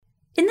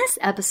In this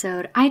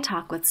episode, I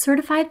talk with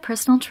certified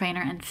personal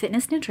trainer and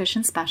fitness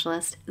nutrition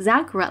specialist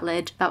Zack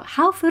Rutledge about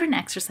how food and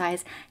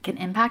exercise can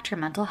impact your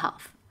mental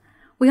health.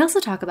 We also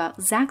talk about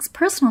Zack's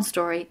personal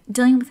story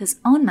dealing with his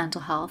own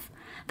mental health,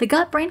 the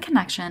gut-brain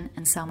connection,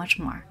 and so much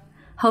more.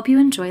 Hope you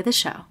enjoy the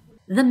show.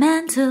 The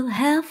Mental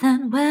Health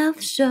and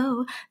Wealth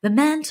Show, the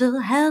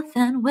Mental Health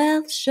and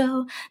Wealth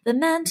Show, the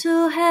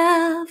Mental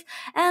Health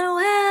and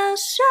Wealth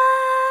Show.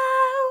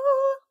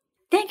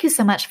 Thank you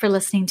so much for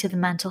listening to the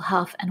Mental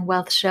Health and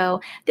Wealth Show.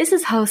 This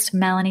is host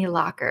Melanie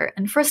Locker.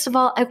 And first of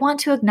all, I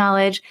want to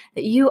acknowledge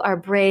that you are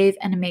brave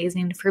and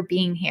amazing for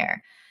being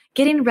here.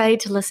 Getting ready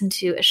to listen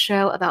to a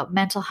show about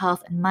mental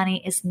health and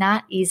money is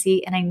not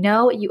easy, and I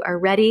know you are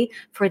ready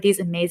for these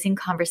amazing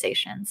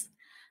conversations.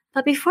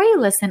 But before you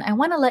listen, I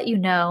want to let you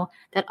know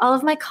that all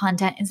of my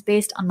content is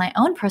based on my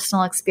own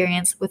personal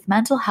experience with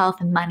mental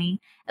health and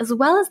money, as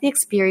well as the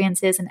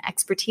experiences and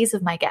expertise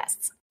of my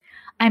guests.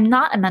 I'm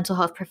not a mental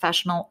health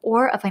professional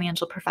or a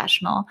financial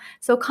professional,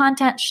 so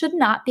content should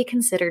not be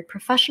considered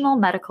professional,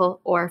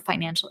 medical, or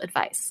financial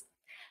advice.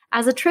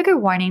 As a trigger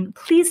warning,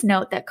 please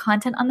note that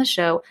content on the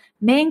show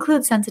may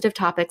include sensitive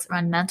topics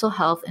around mental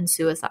health and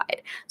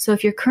suicide. So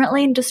if you're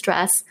currently in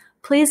distress,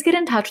 please get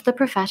in touch with a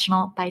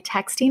professional by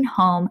texting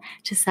HOME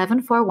to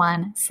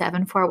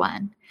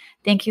 741-741.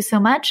 Thank you so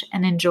much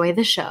and enjoy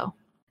the show.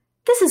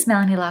 This is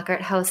Melanie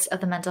Lockhart, host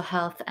of the Mental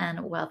Health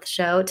and Wealth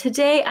Show.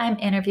 Today I'm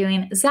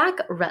interviewing Zack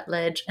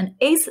Rutledge, an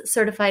ACE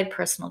certified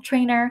personal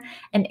trainer,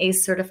 an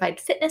ACE certified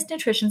fitness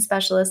nutrition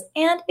specialist,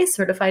 and a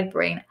certified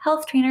brain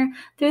health trainer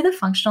through the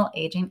Functional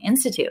Aging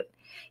Institute.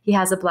 He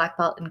has a black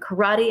belt in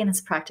karate and has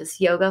practiced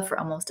yoga for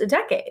almost a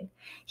decade.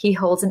 He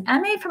holds an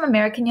MA from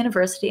American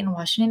University in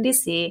Washington,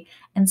 D.C.,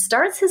 and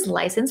starts his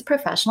licensed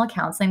professional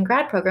counseling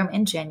grad program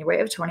in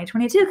January of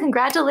 2022.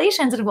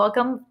 Congratulations and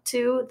welcome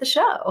to the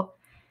show.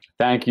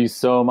 Thank you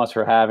so much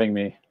for having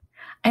me.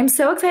 I'm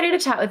so excited to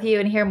chat with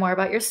you and hear more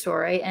about your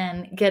story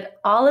and get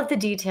all of the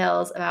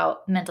details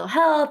about mental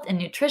health and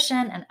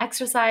nutrition and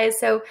exercise.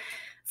 So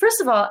first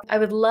of all, I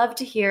would love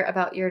to hear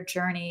about your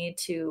journey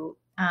to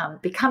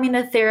becoming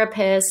a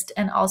therapist,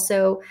 and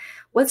also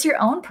what's your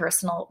own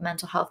personal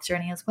mental health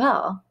journey as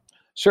well?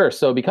 Sure.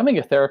 So becoming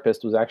a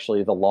therapist was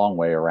actually the long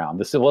way around.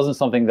 This wasn't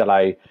something that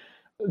I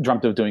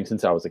dreamt of doing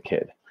since I was a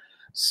kid.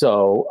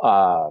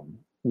 So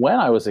when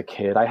I was a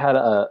kid, I had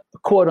a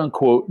quote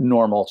unquote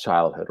normal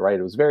childhood, right?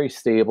 It was very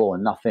stable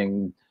and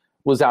nothing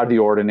was out of the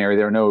ordinary.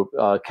 There were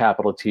no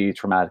capital T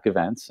traumatic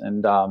events.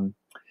 And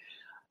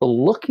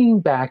looking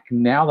back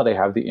now that I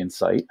have the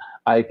insight,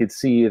 I could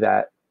see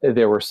that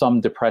there were some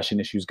depression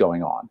issues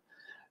going on.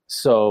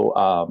 So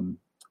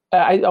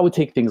I would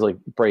take things like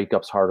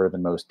breakups harder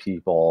than most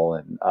people.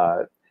 And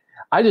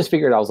I just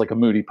figured I was like a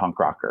moody punk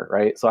rocker,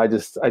 right? So I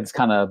just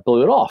kind of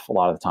blew it off a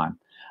lot of the time.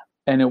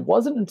 And it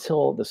wasn't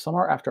until the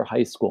summer after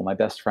high school, my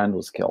best friend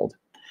was killed.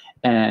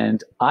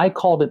 And I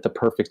called it the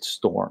perfect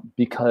storm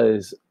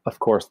because, of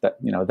course, that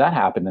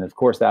happened. And of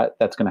course,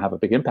 that's going to have a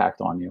big impact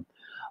on you.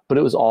 But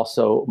it was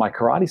also my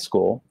karate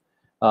school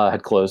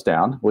had closed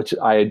down, which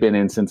I had been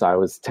in since I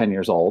was 10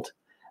 years old.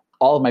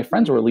 All of my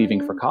friends were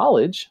leaving for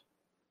college.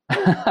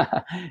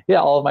 Yeah,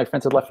 all of my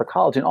friends had left for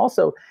college. And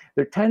also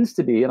there tends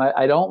to be, and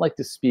I don't like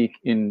to speak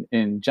in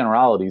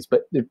generalities,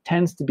 but there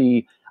tends to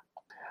be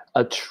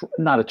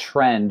not a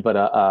trend, but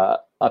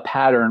a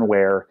pattern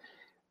where,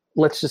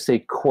 let's just say,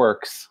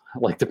 quirks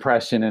like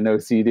depression and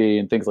OCD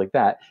and things like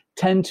that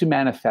tend to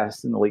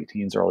manifest in the late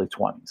teens, early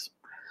 20s.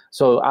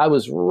 So I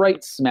was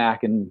right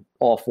smack in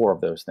all four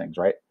of those things,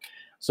 right?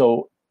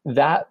 So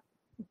that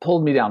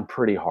pulled me down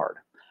pretty hard.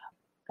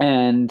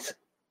 And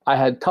I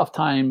had a tough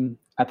time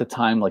at the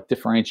time, like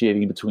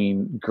differentiating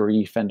between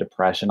grief and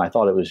depression. I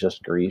thought it was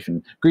just grief,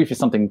 and grief is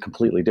something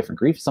completely different.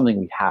 Grief is something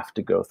we have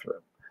to go through.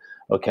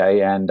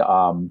 Okay. And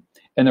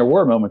there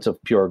were moments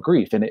of pure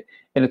grief, and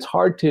it's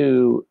hard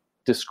to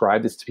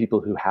describe this to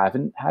people who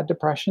haven't had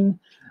depression,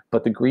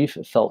 but the grief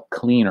felt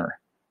cleaner.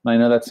 And I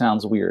know that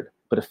sounds weird,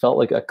 but it felt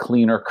like a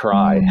cleaner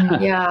cry.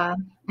 Yeah.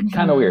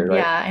 Kind of weird, right?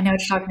 Yeah. I know what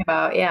you're talking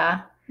about.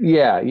 Yeah.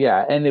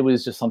 Yeah. And it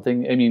was just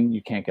something, I mean,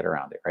 you can't get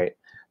around it. Right.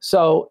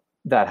 So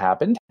that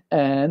happened.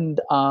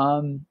 And,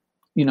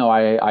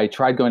 I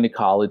tried going to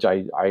college.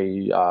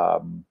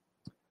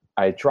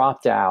 I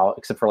dropped out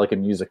except for like a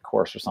music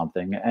course or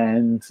something,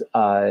 and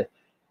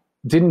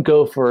didn't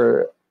go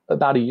for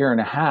about a year and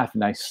a half.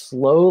 And I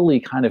slowly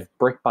kind of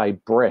brick by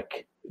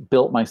brick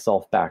built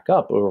myself back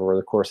up over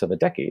the course of a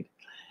decade.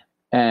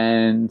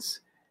 And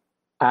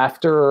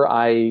after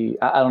I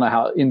don't know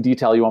how in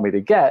detail you want me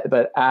to get,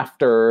 but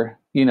after,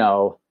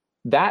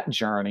 that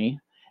journey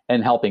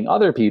and helping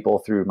other people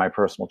through my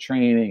personal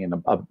training and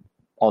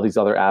all these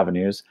other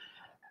avenues,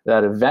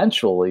 that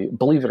eventually,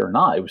 believe it or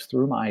not, it was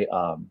through my,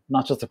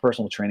 not just the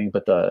personal training,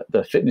 but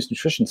the fitness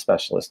nutrition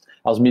specialist.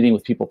 I was meeting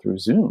with people through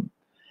Zoom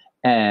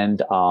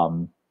and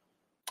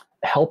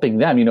helping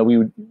them. We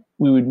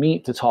would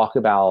meet to talk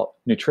about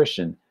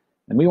nutrition,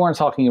 and we weren't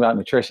talking about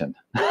nutrition.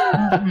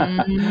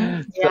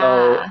 Mm-hmm.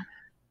 Yeah.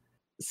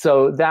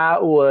 So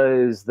that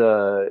was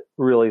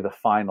really the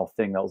final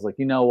thing that was like,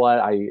 you know what,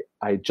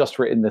 I just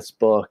written this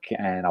book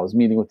and I was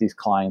meeting with these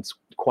clients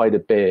quite a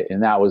bit,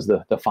 and that was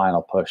the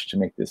final push to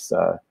make this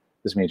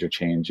this major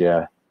change.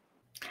 Yeah.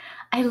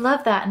 I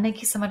love that. And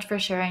thank you so much for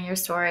sharing your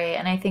story.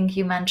 And I think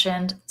you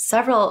mentioned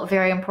several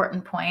very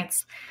important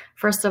points.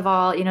 First of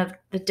all,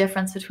 the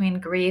difference between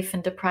grief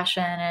and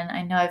depression. And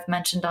I know I've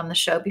mentioned on the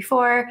show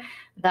before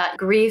that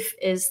grief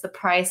is the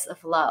price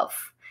of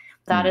love.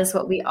 That is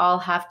what we all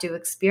have to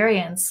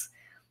experience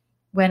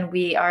when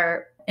we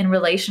are in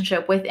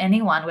relationship with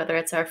anyone, whether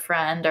it's our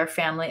friend, our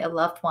family, a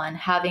loved one,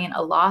 having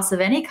a loss of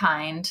any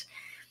kind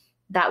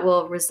that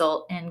will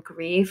result in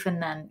grief.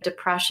 And then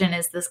depression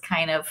is this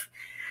kind of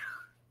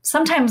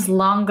sometimes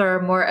longer,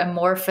 more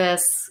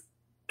amorphous,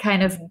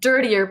 kind of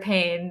dirtier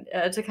pain,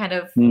 to kind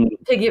of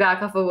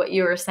piggyback off of what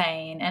you were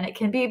saying. And it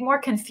can be more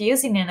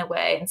confusing in a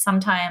way, and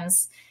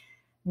sometimes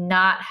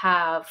not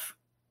have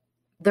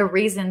the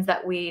reasons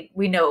that we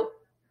know,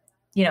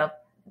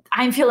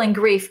 I'm feeling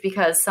grief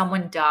because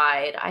someone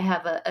died. I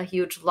have a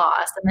huge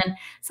loss. And then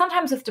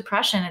sometimes with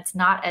depression, it's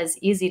not as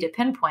easy to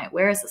pinpoint,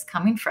 where is this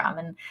coming from?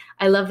 And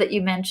I love that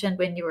you mentioned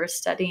when you were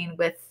studying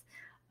with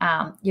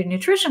your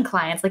nutrition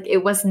clients, like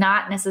it was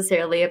not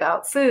necessarily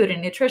about food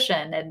and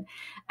nutrition. And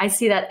I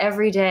see that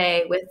every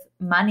day with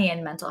money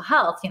and mental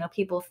health.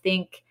 People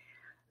think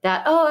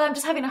that, oh, I'm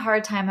just having a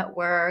hard time at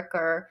work,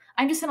 or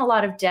I'm just in a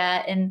lot of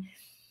debt. And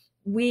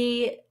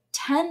we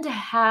tend to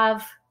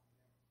have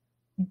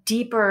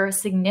deeper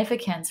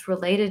significance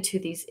related to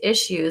these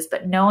issues,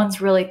 but no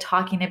one's really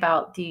talking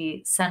about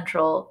the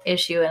central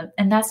issue.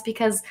 And that's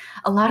because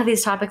a lot of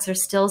these topics are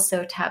still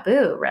so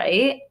taboo,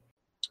 right?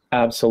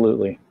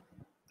 Absolutely.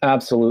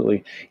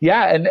 Absolutely.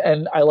 Yeah.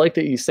 And I like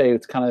that you say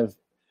it's kind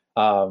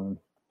of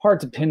hard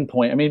to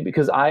pinpoint. I mean,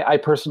 because I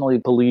personally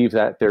believe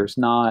that there's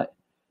not,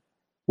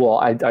 well,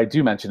 I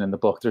do mention in the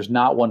book, there's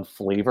not one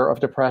flavor of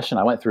depression.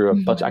 I went through a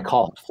bunch, I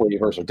call it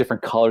flavors, or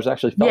different colors. I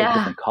actually felt like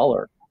different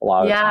color a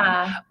lot of the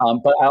time.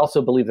 But I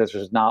also believe that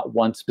there's not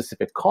one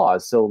specific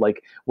cause. So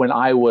like when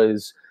I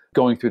was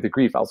going through the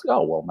grief, I was like,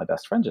 oh, well, my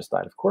best friend just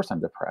died. Of course I'm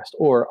depressed.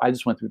 Or I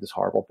just went through this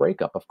horrible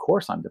breakup. Of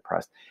course I'm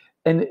depressed.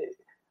 And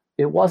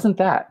it wasn't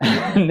that.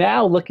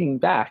 Now looking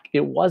back,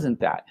 it wasn't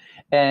that.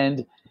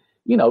 And,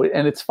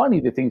 and it's funny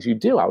the things you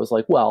do. I was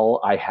like, well,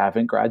 I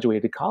haven't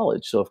graduated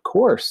college, so of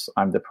course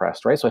I'm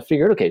depressed, right? So I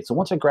figured, okay, so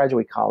once I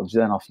graduate college,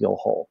 then I'll feel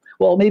whole.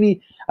 Well,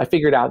 maybe I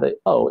figured out that,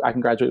 oh, I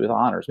can graduate with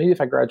honors. Maybe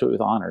if I graduate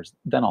with honors,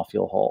 then I'll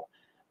feel whole.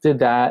 Did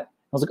that.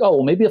 I was like, oh,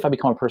 well, maybe if I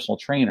become a personal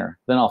trainer,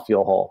 then I'll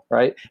feel whole,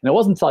 right? And it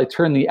wasn't until I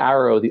turned the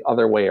arrow the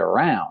other way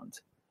around,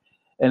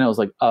 and I was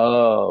like,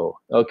 oh,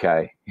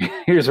 okay,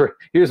 here's where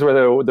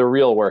the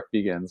real work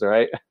begins,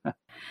 right?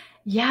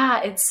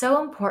 Yeah, it's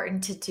so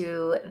important to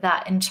do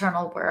that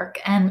internal work.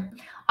 And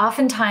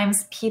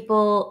oftentimes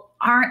people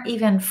aren't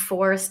even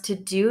forced to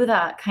do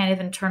that kind of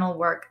internal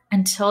work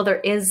until there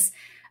is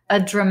a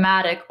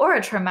dramatic or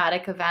a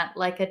traumatic event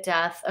like a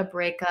death, a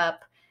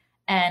breakup,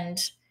 and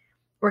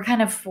we're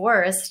kind of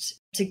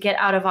forced to get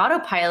out of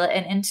autopilot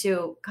and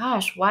into,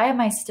 gosh, why am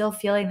I still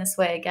feeling this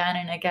way again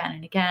and again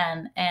and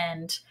again?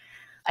 And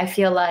I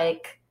feel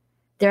like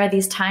there are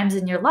these times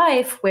in your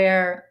life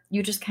where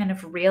you just kind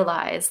of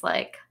realize,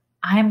 like,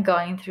 I'm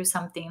going through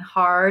something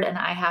hard and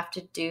I have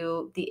to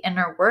do the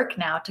inner work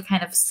now to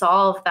kind of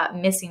solve that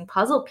missing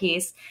puzzle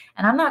piece.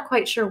 And I'm not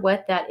quite sure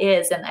what that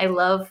is. And I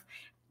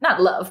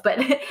not love, but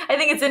I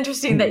think it's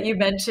interesting that you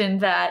mentioned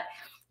that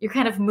you're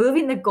kind of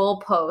moving the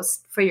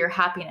goalpost for your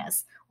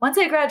happiness. Once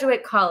I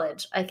graduate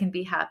college, I can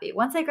be happy.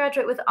 Once I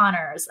graduate with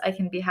honors, I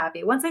can be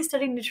happy. Once I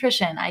study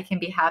nutrition, I can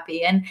be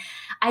happy. And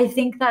I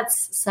think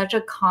that's such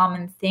a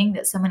common thing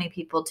that so many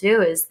people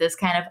do, is this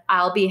kind of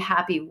I'll be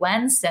happy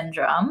when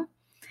syndrome.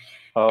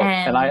 Oh,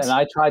 and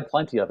I tried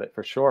plenty of it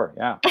for sure.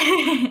 Yeah.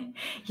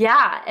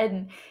 Yeah.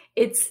 And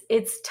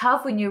it's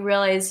tough when you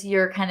realize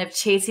you're kind of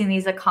chasing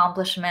these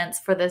accomplishments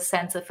for this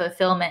sense of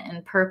fulfillment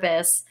and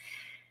purpose.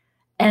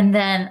 And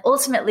then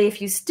ultimately,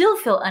 if you still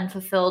feel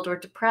unfulfilled or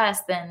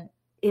depressed, then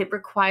it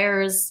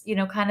requires,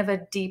 kind of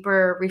a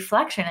deeper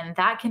reflection, and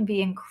that can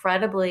be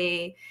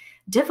incredibly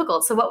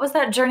difficult. So what was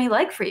that journey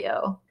like for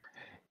you?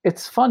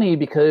 It's funny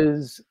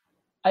because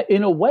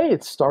in a way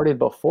it started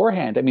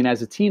beforehand. I mean,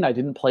 as a teen, I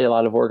didn't play a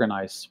lot of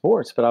organized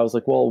sports, but I was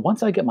like, well,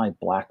 once I get my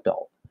black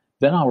belt,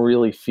 then I'll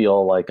really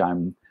feel like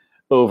I'm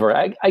over.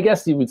 I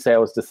guess you would say I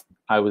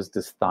was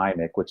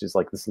dysthymic, which is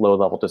like this low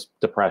level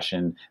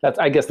depression.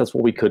 I guess that's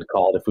what we could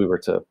call it if we were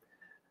to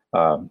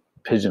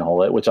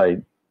pigeonhole it, which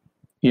I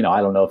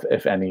don't know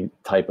if any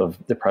type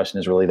of depression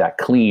is really that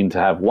clean to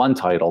have one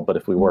title, but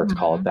if we were to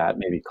call it that,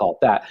 maybe call it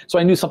that. So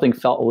I knew something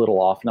felt a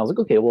little off, and I was like,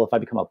 okay, well, if I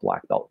become a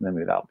black belt, then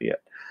maybe that'll be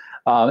it.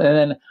 And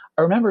then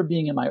I remember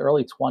being in my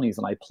early 20s,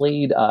 and I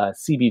played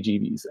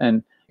CBGBs,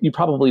 and you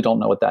probably don't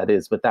know what that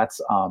is, but that's,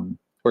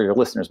 or your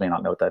listeners may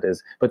not know what that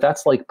is, but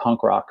that's like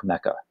punk rock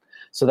mecca.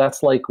 So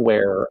that's like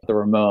where the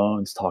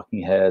Ramones,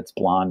 Talking Heads,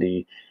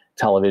 Blondie,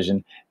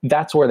 Television,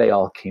 that's where they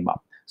all came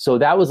up. So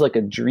that was like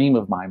a dream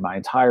of mine my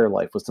entire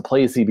life, was to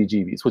play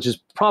CBGBs, which is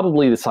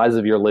probably the size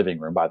of your living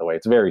room, by the way.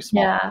 It's very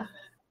small. Yeah.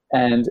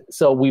 And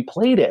so we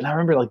played it, and I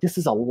remember like, this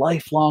is a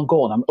lifelong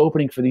goal, and I'm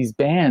opening for these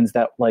bands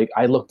that like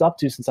I looked up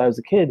to since I was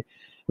a kid.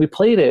 We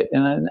played it,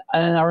 and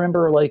I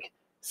remember like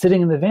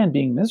sitting in the van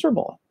being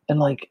miserable, and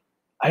like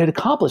I had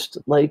accomplished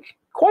like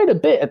quite a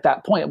bit at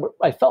that point.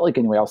 I felt like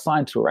anyway, I was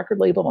signed to a record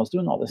label, and I was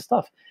doing all this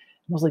stuff.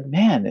 And I was like,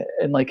 man,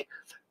 and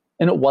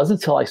it wasn't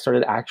until I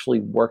started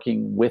actually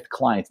working with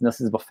clients, and this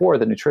is before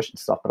the nutrition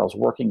stuff, but I was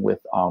working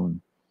with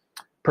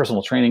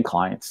personal training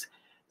clients.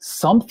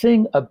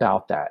 Something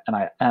about that,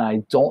 and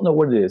I don't know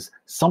what it is,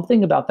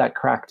 something about that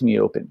cracked me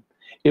open.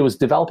 It was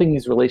developing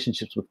these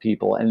relationships with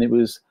people, and it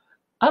was,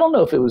 I don't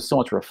know if it was so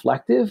much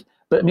reflective,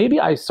 but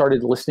maybe I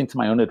started listening to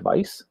my own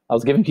advice. I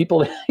was giving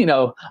people,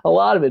 a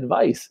lot of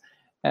advice,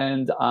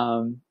 and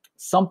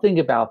something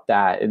about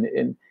that,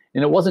 and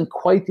it wasn't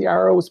quite the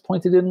arrow was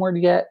pointed inward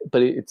yet,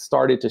 but it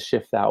started to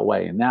shift that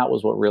way, and that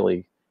was what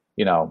really,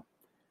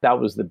 that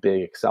was the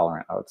big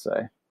accelerant, I would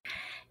say.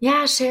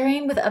 Yeah,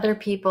 sharing with other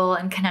people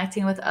and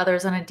connecting with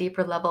others on a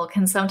deeper level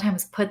can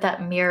sometimes put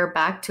that mirror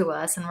back to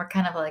us. And we're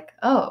kind of like,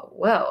 oh,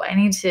 whoa, I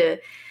need to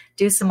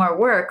do some more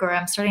work, or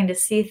I'm starting to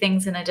see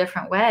things in a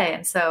different way.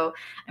 And so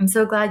I'm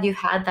so glad you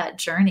had that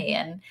journey.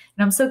 And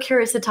I'm so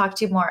curious to talk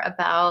to you more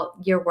about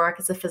your work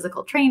as a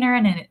physical trainer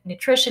and a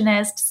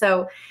nutritionist.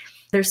 So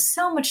there's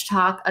so much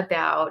talk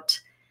about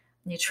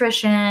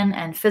nutrition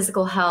and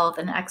physical health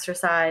and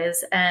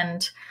exercise.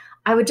 And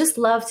I would just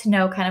love to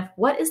know kind of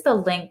what is the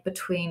link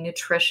between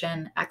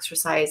nutrition,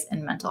 exercise,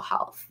 and mental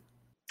health?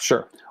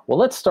 Sure. Well,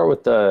 let's start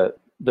with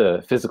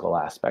the physical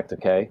aspect,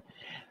 okay?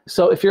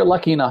 So if you're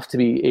lucky enough to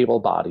be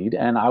able-bodied,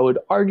 and I would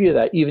argue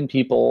that even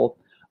people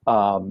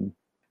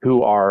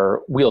who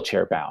are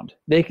wheelchair bound,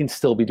 they can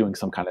still be doing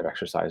some kind of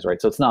exercise, right?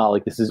 So it's not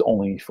like this is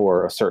only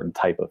for a certain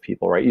type of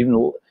people, right?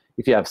 Even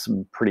if you have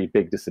some pretty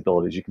big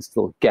disabilities, you can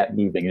still get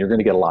moving. You're going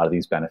to get a lot of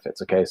these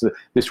benefits, okay? So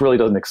this really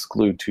doesn't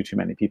exclude too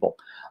many people.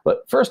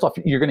 But first off,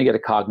 you're going to get a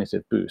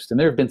cognitive boost. And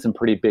there have been some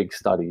pretty big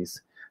studies.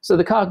 So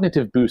the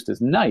cognitive boost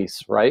is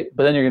nice, right?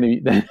 But then you're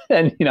going to be,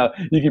 then,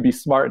 you can be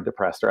smart and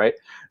depressed, right?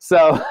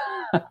 So,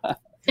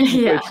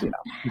 yeah. Which,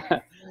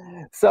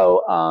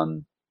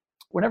 so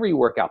whenever you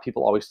work out,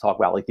 people always talk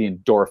about like the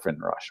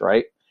endorphin rush,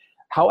 right?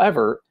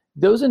 However,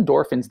 those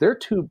endorphins, they're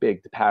too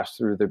big to pass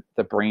through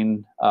the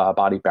brain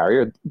body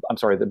barrier. I'm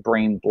sorry, the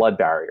brain blood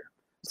barrier.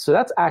 So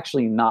that's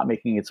actually not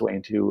making its way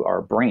into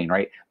our brain,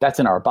 right? That's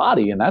in our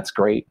body, and that's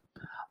great.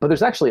 But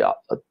there's actually a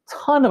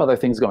ton of other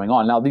things going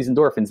on. Now, these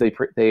endorphins,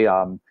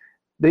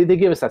 they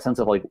give us that sense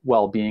of like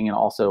well-being, and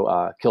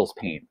also kills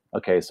pain.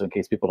 Okay, so in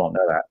case people don't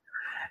know that.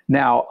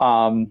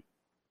 Now,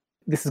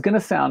 this is going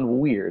to sound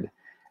weird,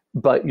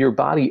 but your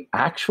body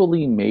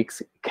actually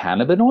makes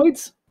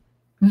cannabinoids.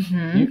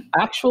 Mm-hmm. You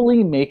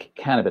actually make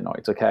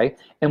cannabinoids, okay?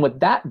 And what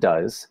that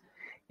does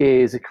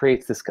is it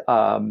creates this,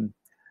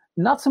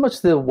 not so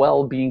much the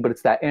well-being, but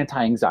it's that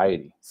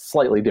anti-anxiety,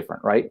 slightly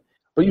different, right?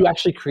 But you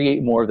actually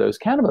create more of those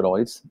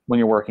cannabinoids when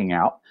you're working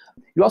out.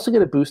 You also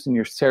get a boost in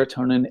your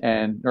serotonin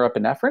and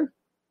norepinephrine,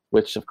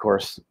 which of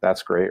course,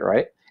 that's great,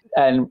 right?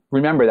 And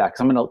remember that,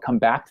 because I'm going to come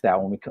back to that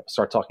when we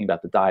start talking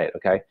about the diet,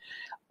 okay?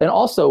 And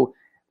also,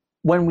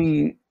 when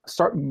we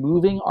start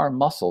moving our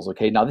muscles,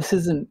 okay, now this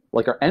isn't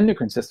like our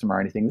endocrine system or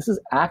anything. This is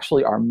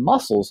actually our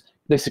muscles.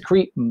 They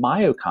secrete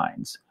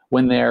myokines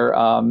when they're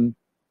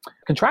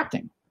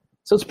contracting.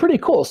 So it's pretty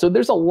cool. So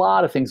there's a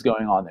lot of things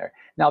going on there.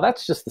 Now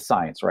that's just the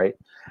science, right?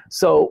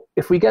 So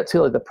if we get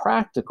to like the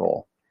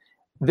practical,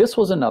 this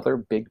was another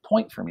big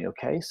point for me,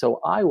 okay? So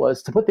I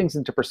was, to put things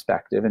into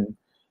perspective, and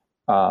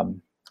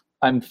I'm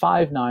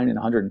 5'9" and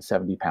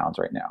 170 pounds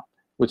right now,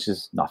 which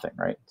is nothing,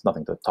 right? It's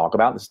nothing to talk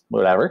about, it's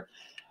whatever.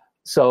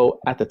 So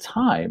at the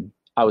time,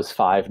 I was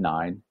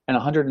 5'9" and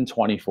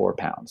 124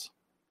 pounds.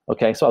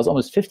 Okay, so I was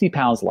almost 50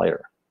 pounds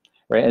lighter,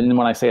 right? And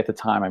when I say at the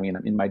time, I mean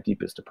I'm in my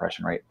deepest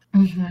depression, right?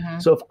 Mm-hmm.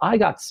 So if I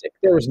got sick,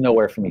 there was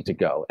nowhere for me to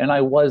go. And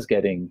I was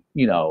getting,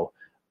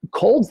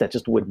 colds that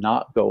just would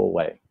not go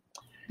away.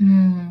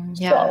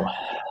 Yeah.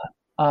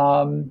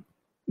 So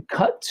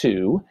cut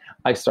to,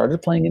 I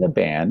started playing in a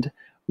band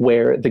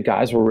where the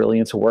guys were really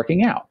into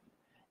working out.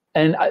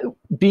 And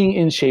being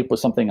in shape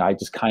was something I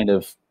just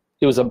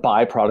it was a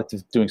byproduct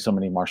of doing so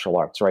many martial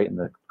arts, right? And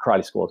the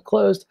karate school had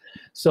closed.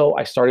 So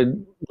I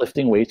started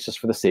lifting weights just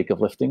for the sake of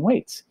lifting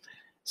weights.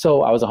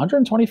 So I was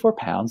 124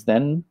 pounds.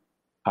 Then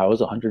I was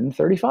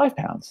 135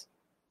 pounds.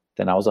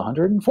 Then I was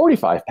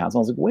 145 pounds. And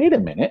I was like, wait a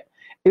minute.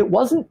 It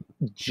wasn't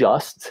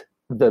just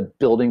the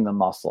building the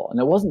muscle. And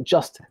it wasn't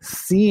just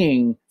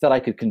seeing that I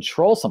could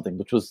control something,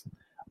 which was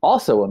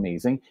also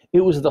amazing.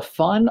 It was the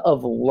fun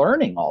of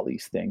learning all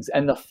these things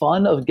and the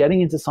fun of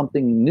getting into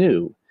something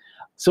new.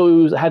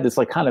 So it had this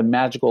like kind of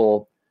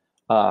magical,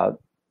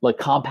 like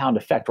compound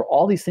effect where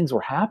all these things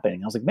were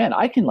happening. I was like, man,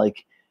 I can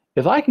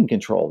if I can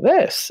control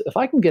this, if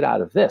I can get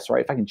out of this,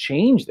 right? If I can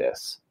change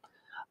this,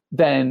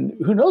 then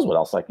who knows what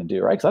else I can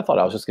do, right? Because I thought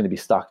I was just going to be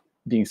stuck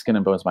being skin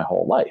and bones my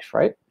whole life,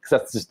 right? Because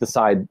that's just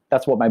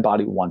that's what my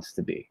body wants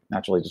to be.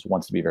 Naturally just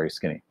wants to be very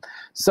skinny.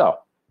 So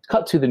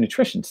cut to the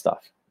nutrition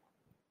stuff.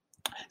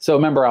 So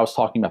remember I was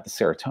talking about the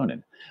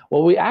serotonin.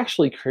 Well, we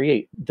actually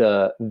create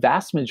the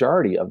vast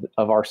majority of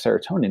our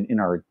serotonin in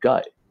our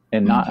gut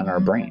and not in our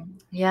brain.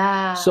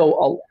 Yeah.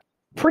 So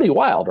pretty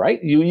wild,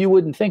 right? You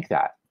wouldn't think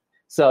that.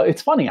 So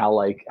it's funny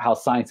how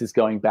science is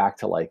going back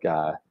to like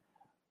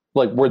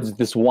we're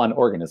this one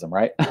organism,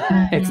 right?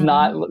 It's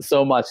not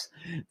so much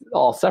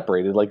all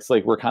separated. Like it's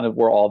like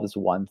we're all this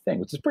one thing,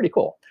 which is pretty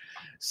cool.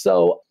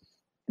 So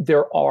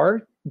there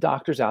are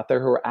doctors out there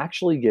who are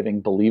actually giving,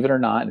 believe it or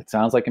not, and it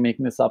sounds like I'm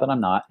making this up and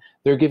I'm not,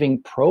 they're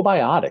giving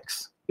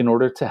probiotics in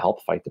order to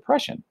help fight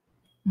depression.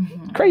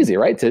 Crazy,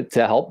 right?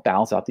 To help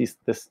balance out this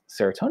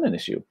serotonin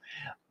issue.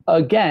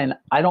 Again,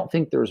 I don't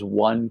think there's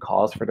one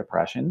cause for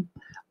depression.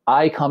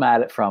 I come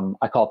at it from,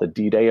 I call it the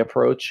D-Day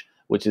approach,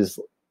 which is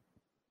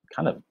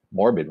kind of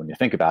morbid when you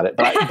think about it.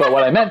 But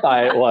what I meant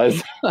by it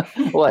was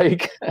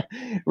like,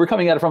 we're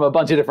coming at it from a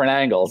bunch of different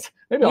angles.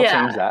 Maybe I'll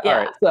change that.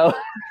 Yeah. All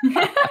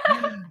right.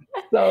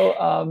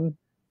 So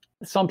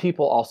some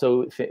people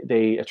also,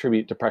 they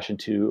attribute depression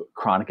to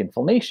chronic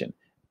inflammation.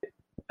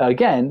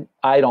 Again,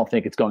 I don't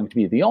think it's going to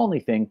be the only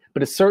thing,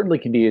 but it certainly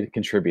can be a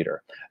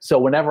contributor. So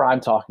whenever I'm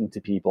talking to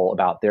people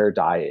about their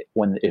diet,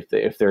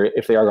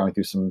 if they are going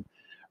through some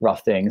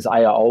rough things,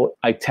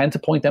 I tend to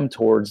point them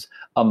towards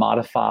a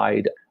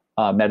modified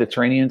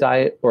Mediterranean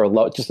diet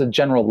or just a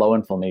general low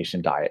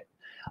inflammation diet,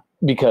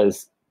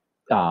 because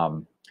I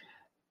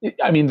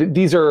mean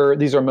these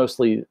are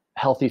mostly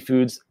healthy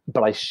foods,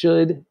 but I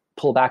should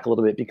pull back a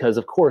little bit because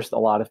of course a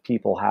lot of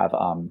people have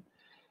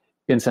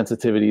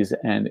insensitivities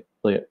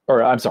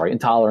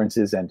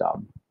intolerances and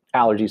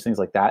allergies, things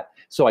like that.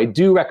 So I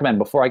do recommend,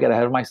 before I get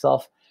ahead of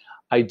myself,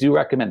 I do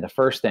recommend the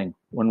first thing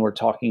when we're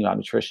talking about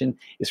nutrition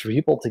is for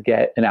people to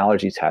get an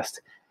allergy test.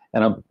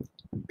 And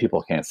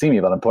people can't see me,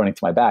 but I'm pointing to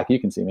my back. You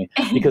can see me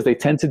because they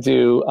tend to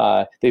do,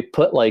 they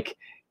put like,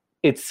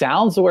 it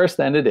sounds worse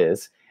than it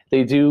is.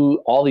 They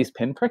do all these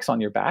pinpricks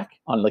on your back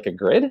on like a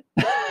grid.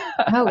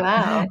 Oh,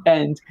 wow.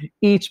 And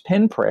each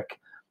pinprick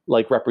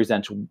like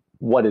represents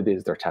what it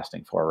is they're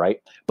testing for,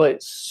 right?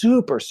 But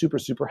super, super,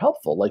 super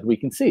helpful. Like we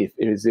can see,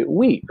 is it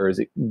wheat or is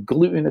it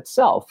gluten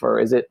itself or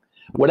is it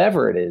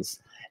whatever it is?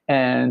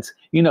 And,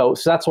 so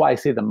that's why I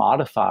say the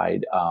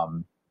modified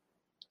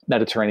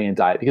Mediterranean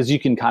diet, because you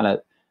can kind of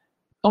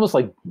almost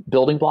like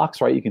building blocks,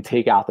 right? You can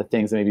take out the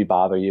things that maybe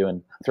bother you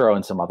and throw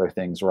in some other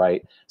things,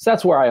 right? So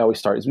that's where I always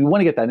start, is we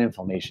want to get that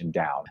inflammation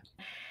down.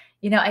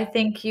 I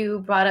think you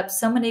brought up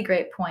so many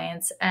great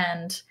points,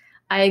 and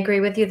I agree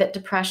with you that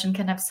depression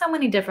can have so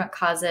many different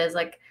causes.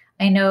 Like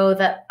I know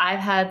that I've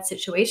had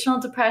situational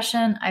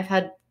depression. I've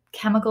had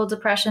chemical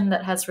depression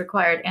that has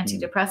required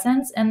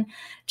antidepressants. And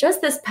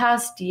just this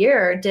past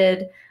year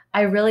did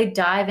I really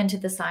dive into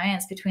the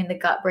science between the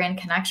gut-brain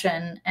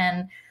connection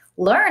and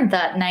learned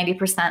that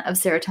 90% of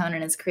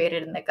serotonin is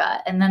created in the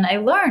gut. And then I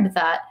learned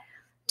that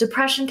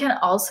depression can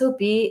also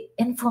be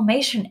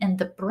inflammation in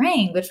the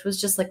brain, which was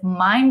just like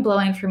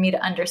mind-blowing for me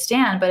to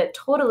understand, but it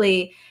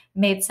totally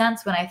made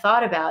sense when I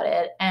thought about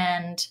it.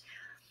 And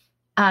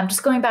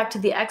just going back to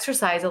the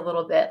exercise a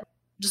little bit,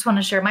 just want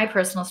to share my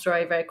personal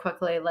story very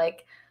quickly.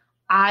 Like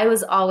I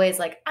was always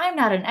like, I'm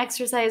not an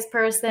exercise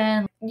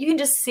person. You can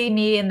just see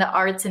me in the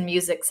arts and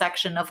music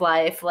section of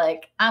life.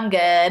 Like I'm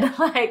good.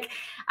 Like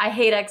I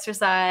hate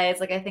exercise.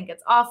 Like I think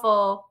it's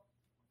awful.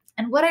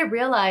 And what I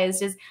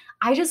realized is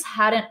I just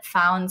hadn't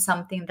found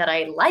something that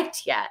I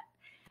liked yet.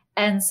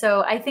 And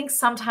so I think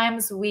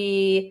sometimes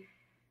we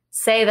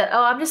say that,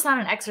 oh, I'm just not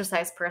an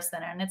exercise person.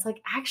 And it's like,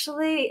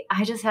 actually,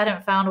 I just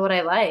hadn't found what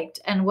I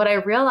liked. And what I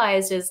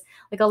realized is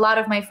like a lot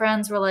of my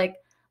friends were like,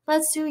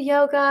 let's do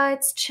yoga.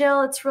 It's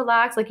chill. It's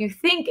relaxed. Like you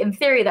think in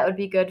theory that would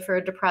be good for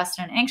a depressed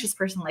and anxious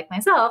person like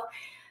myself.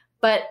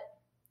 But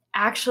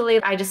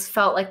actually, I just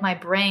felt like my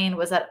brain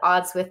was at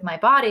odds with my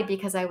body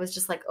because I was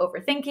just like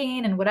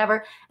overthinking and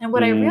whatever. And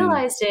what I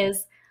realized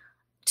is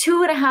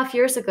 2.5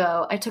 years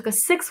ago, I took a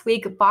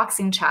 6-week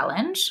boxing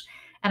challenge.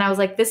 And I was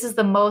like, this is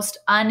the most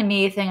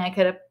un-me thing I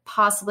could have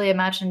possibly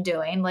imagined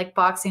doing. Like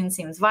boxing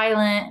seems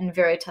violent and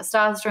very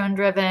testosterone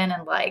driven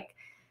and like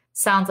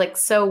sounds like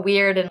so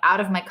weird and out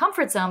of my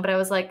comfort zone. But I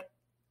was like,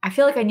 I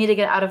feel like I need to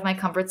get out of my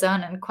comfort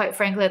zone. And quite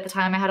frankly, at the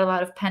time I had a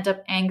lot of pent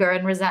up anger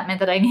and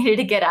resentment that I needed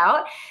to get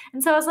out.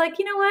 And so I was like,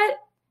 you know what?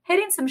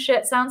 Hitting some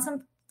shit sounds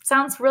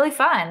really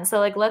fun. So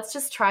like, let's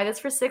just try this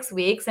for 6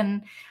 weeks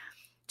and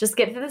just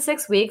get through the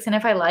 6 weeks. And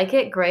if I like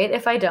it, great.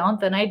 If I don't,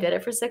 then I did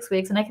it for 6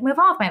 weeks and I can move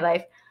on with my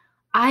life.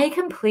 I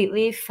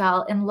completely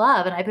fell in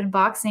love, and I've been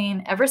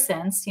boxing ever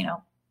since,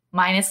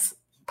 minus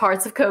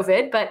parts of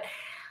COVID, but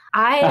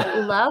I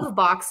love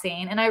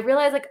boxing. And I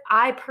realized like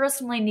I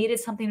personally needed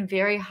something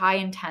very high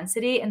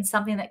intensity and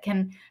something that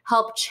can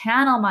help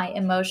channel my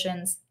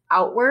emotions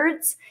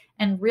outwards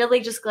and really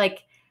just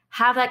like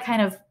have that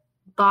kind of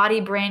body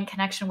brain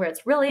connection where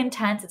it's really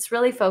intense. It's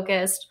really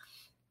focused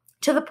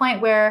to the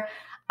point where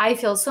I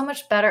feel so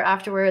much better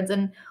afterwards.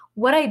 And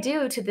what I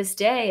do to this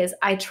day is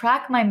I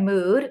track my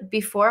mood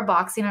before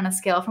boxing on a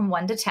scale from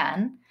 1 to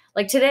 10.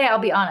 Like today, I'll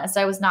be honest,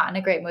 I was not in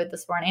a great mood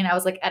this morning. I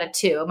was like at a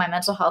 2. My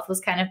mental health was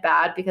kind of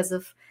bad because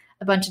of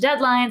a bunch of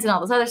deadlines and all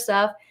this other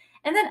stuff.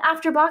 And then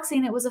after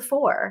boxing, it was a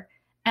 4.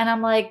 And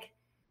I'm like,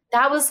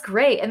 that was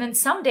great. And then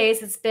some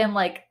days it's been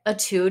like a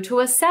 2 to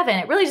a 7.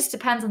 It really just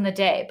depends on the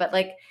day. But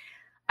like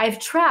I've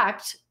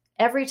tracked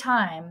every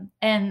time.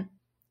 And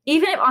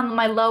even on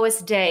my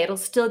lowest day, it'll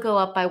still go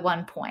up by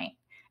 1 point.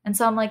 And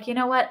so I'm like, you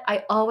know what?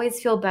 I always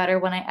feel better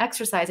when I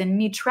exercise. And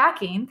me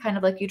tracking, kind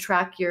of like you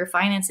track your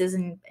finances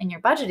and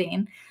your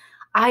budgeting,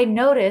 I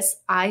notice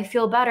I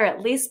feel better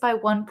at least by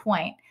 1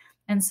 point.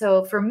 And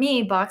so for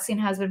me, boxing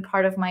has been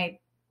part of my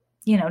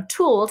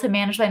tool to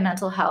manage my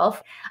mental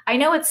health. I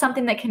know it's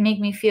something that can make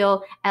me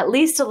feel at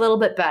least a little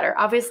bit better.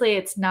 Obviously,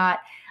 it's not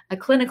a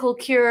clinical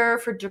cure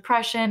for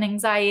depression,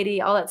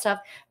 anxiety, all that stuff.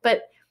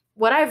 But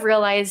what I've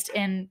realized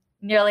in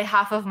nearly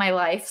half of my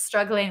life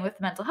struggling with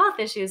mental health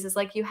issues is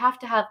like you have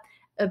to have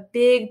a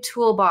big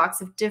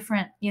toolbox of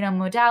different,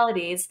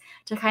 modalities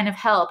to kind of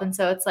help. And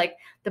so it's like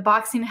the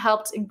boxing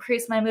helped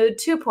increase my mood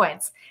 2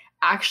 points.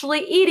 Actually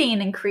eating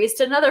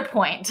increased another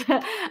point.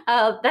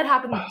 That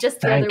happened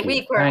just the other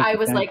week where I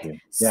was like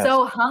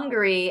so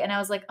hungry and I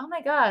was like, oh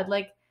my God,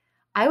 like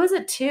I was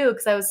at 2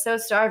 because I was so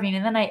starving.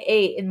 And then I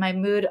ate and my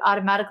mood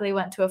automatically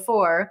went to a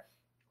 4.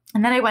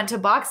 And then I went to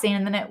boxing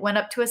and then it went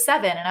up to a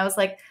 7. And I was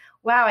like,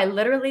 wow, I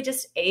literally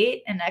just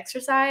ate and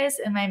exercised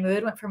and my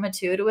mood went from a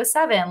 2 to a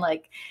 7.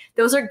 Like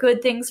those are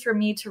good things for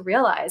me to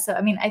realize. So,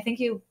 I mean, I think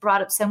you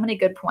brought up so many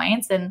good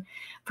points. And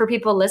for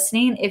people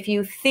listening, if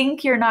you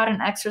think you're not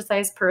an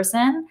exercise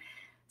person,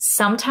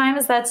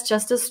 sometimes that's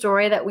just a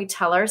story that we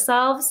tell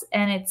ourselves.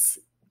 And it's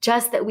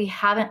just that we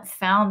haven't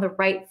found the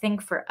right thing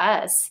for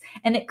us.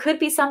 And it could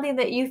be something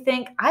that you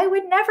think, I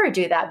would never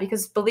do that,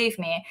 because believe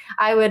me,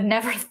 I would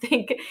never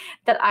think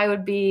that I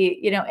would be,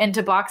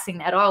 into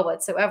boxing at all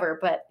whatsoever,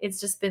 but it's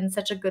just been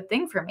such a good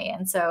thing for me.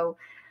 And so,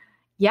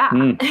 yeah.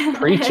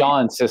 Preach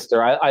on,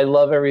 sister. I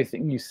love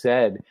everything you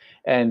said.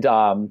 And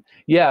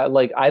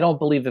like, I don't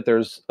believe that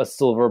there's a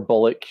silver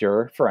bullet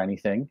cure for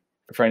anything,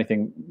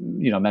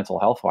 mental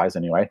health wise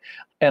anyway.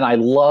 And I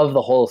love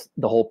the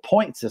whole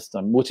point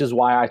system, which is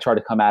why I try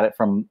to come at it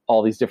from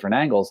all these different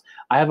angles.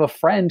 I have a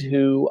friend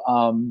who,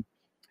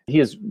 he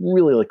has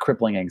really like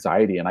crippling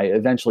anxiety. And I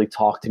eventually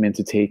talked him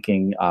into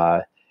taking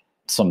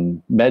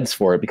some meds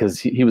for it because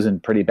he was in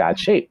pretty bad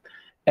shape.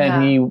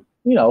 And he,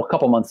 a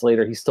couple months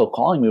later, he's still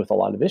calling me with a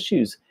lot of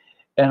issues.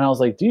 And I was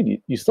like,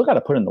 dude, you still got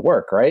to put in the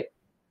work, right?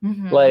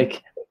 Mm-hmm.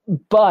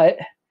 But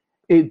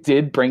it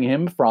did bring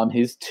him from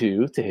his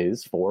 2 to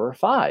his 4 or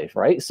 5,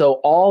 right? So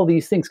all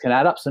these things can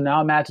add up. So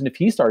now imagine if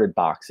he started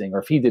boxing or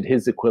if he did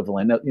his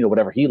equivalent,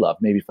 whatever he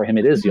loved. Maybe for him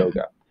it is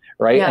yoga,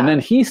 right? Yeah. And then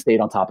he stayed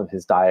on top of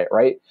his diet,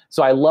 right?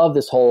 So I love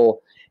this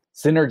whole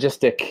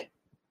synergistic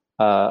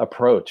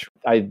approach.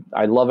 I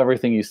love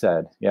everything you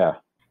said. Yeah.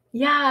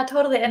 Yeah,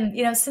 totally.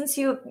 And, since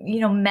you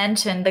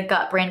mentioned the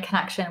gut-brain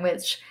connection,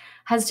 which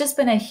has just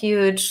been a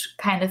huge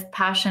kind of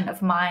passion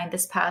of mine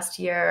this past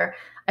year,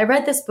 I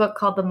read this book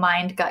called The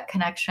Mind-Gut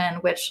Connection,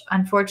 which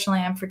unfortunately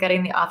I'm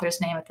forgetting the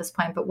author's name at this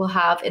point, but we'll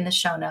have in the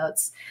show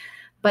notes.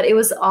 But it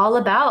was all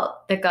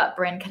about the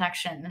gut-brain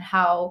connection and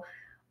how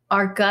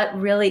our gut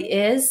really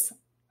is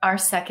our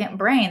second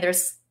brain.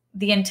 There's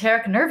the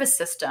enteric nervous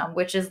system,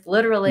 which is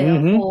literally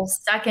a whole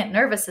second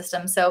nervous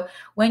system. So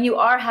when you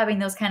are having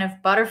those kind of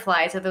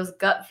butterflies or those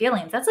gut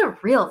feelings, that's a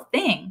real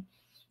thing.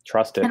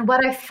 Trust it. And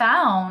what I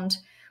found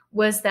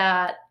was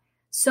that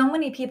so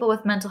many people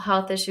with mental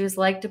health issues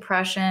like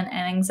depression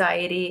and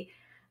anxiety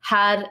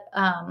had,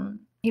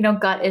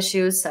 gut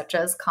issues such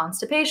as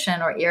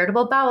constipation or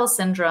irritable bowel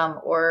syndrome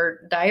or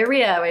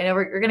diarrhea. I know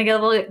we're going to get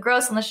a little bit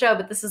gross on the show,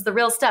 but this is the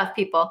real stuff,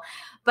 people.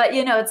 But,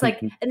 it's like,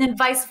 and then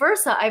vice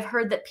versa. I've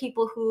heard that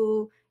people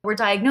who were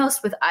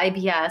diagnosed with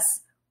IBS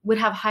would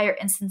have higher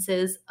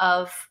instances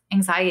of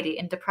anxiety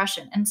and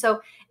depression. And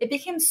so it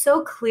became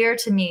so clear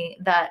to me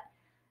that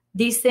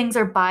these things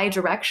are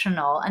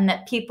bi-directional and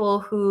that people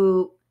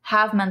who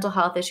have mental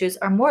health issues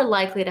are more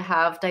likely to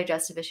have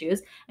digestive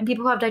issues, and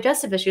people who have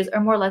digestive issues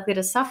are more likely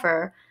to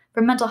suffer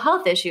from mental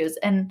health issues.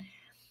 And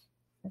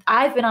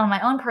I've been on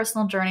my own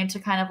personal journey to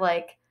kind of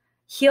like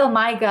heal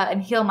my gut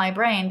and heal my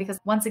brain, because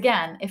once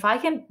again, if I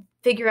can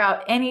figure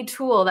out any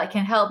tool that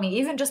can help me,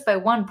 even just by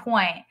 1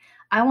 point,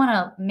 I want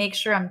to make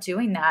sure I'm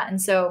doing that. And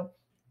so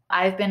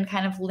I've been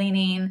kind of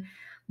leaning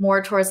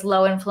more towards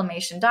low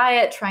inflammation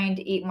diet, trying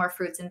to eat more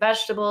fruits and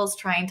vegetables,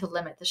 trying to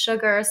limit the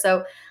sugar.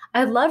 So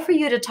I'd love for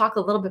you to talk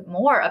a little bit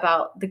more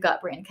about the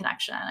gut-brain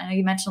connection. I know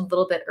you mentioned a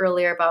little bit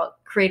earlier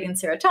about creating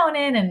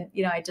serotonin, and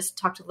I just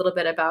talked a little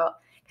bit about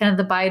kind of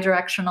the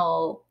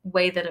bi-directional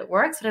way that it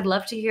works, but I'd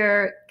love to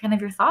hear kind of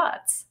your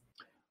thoughts.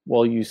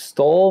 Well, you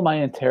stole my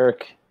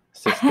enteric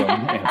system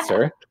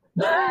answer.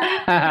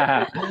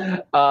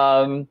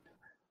 I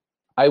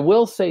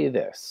will say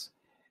this.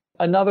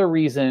 Another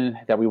reason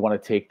that we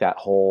want to take that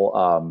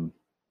whole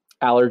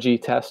allergy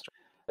test,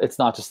 it's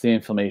not just the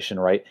inflammation,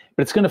 right?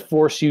 But it's going to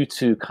force you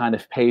to kind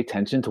of pay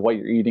attention to what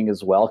you're eating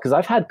as well. Because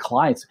I've had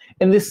clients,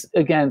 and this,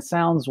 again,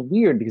 sounds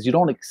weird because you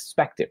don't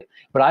expect it.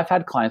 But I've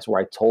had clients where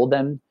I told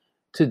them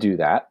to do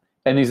that.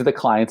 And these are the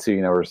clients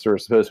who, are sort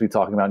of supposed to be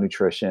talking about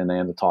nutrition. They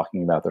end up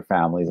talking about their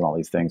families and all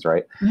these things,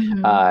 right?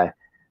 Mm-hmm.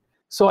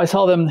 So I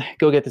tell them,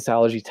 go get this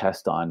allergy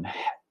test done.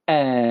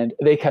 And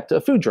they kept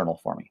a food journal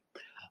for me.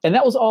 And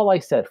that was all I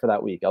said for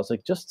that week. I was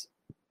like, just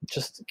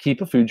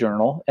keep a food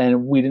journal.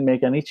 And we didn't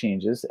make any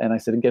changes. And I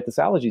said, and get this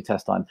allergy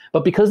test on.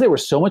 But because they were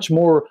so much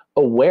more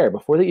aware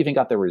before they even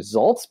got the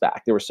results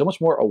back, they were so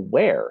much more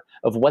aware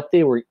of what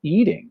they were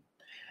eating,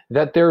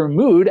 that their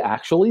mood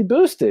actually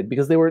boosted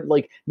because they were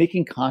like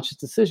making conscious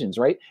decisions,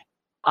 right?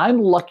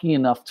 I'm lucky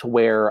enough to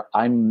where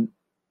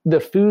the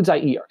foods I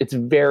eat, it's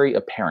very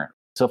apparent.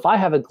 So if I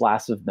have a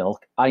glass of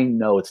milk, I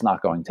know it's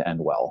not going to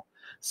end well.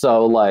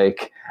 So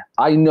like,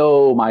 I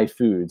know my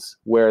foods,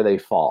 where they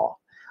fall.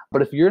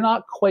 But if you're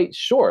not quite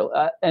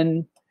sure,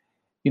 and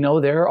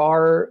there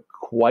are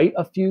quite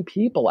a few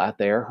people out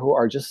there who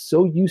are just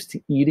so used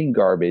to eating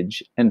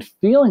garbage and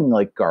feeling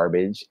like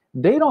garbage,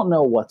 they don't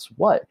know what's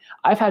what.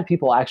 I've had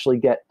people actually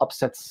get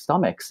upset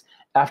stomachs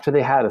after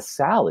they had a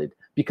salad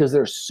because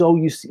they're so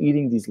used to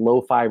eating these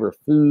low fiber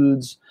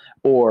foods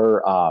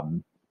or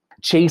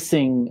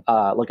chasing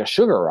like a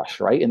sugar rush,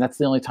 right? And that's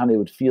the only time they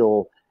would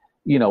feel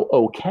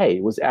okay,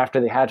 was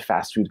after they had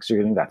fast food, because you're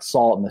getting that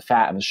salt and the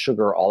fat and the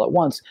sugar all at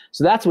once.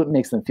 So that's what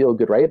makes them feel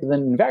good, right? But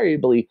then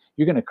invariably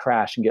you're going to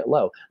crash and get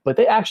low. But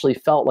they actually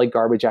felt like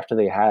garbage after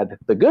they had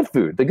the good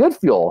food, the good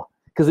fuel,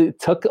 because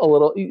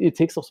it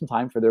takes some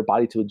time for their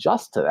body to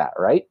adjust to that,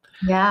 right?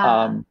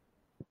 Yeah.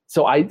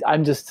 So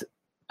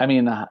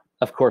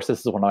of course, this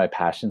is one of my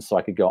passions, so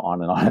I could go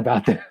on and on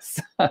about this.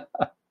 But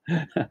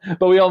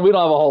we don't have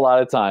a whole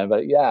lot of time.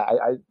 But yeah,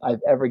 I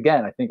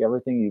think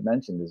everything you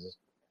mentioned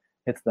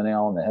hits the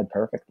nail on the head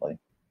perfectly.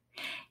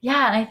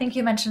 Yeah, and I think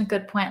you mentioned a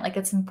good point. Like,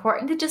 it's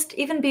important to just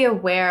even be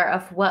aware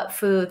of what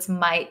foods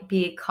might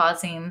be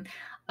causing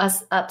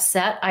us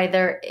upset,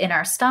 either in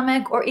our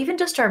stomach or even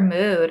just our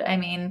mood. I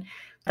mean,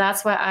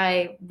 that's why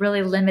I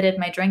really limited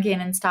my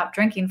drinking and stopped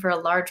drinking for a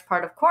large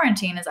part of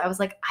quarantine, is I was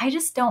like, I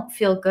just don't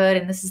feel good,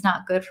 and this is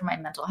not good for my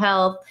mental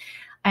health.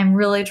 I'm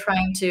really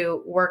trying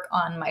to work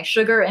on my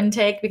sugar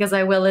intake, because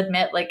I will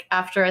admit, like,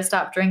 after I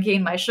stopped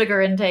drinking, my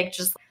sugar intake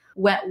just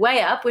went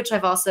way up, which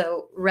I've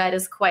also read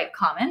is quite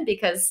common,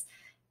 because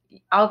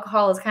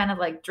alcohol is kind of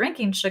like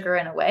drinking sugar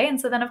in a way. And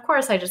so then, of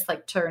course, I just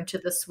like turn to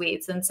the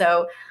sweets. And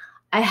so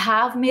I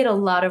have made a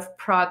lot of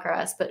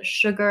progress, but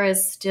sugar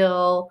is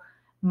still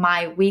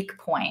my weak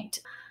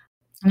point.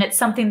 And it's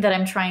something that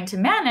I'm trying to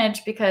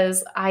manage,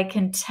 because I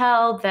can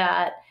tell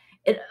that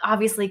it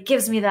obviously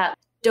gives me that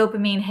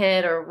dopamine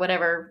hit or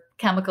whatever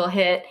chemical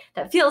hit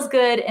that feels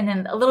good, and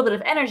then a little bit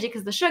of energy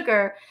because the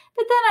sugar,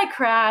 but then I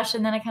crash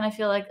and then I kind of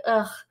feel like,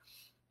 ugh.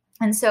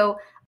 And so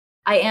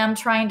I am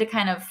trying to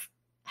kind of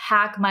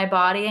hack my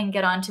body and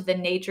get onto the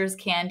nature's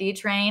candy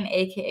train,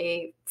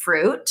 aka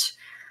fruit.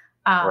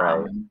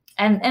 Right.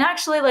 And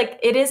actually, like,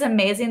 it is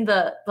amazing,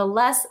 the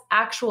less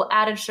actual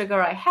added sugar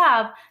I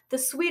have, the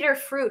sweeter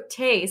fruit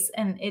tastes,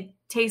 and it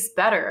tastes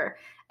better.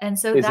 And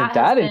so Isn't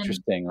that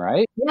interesting,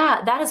 right?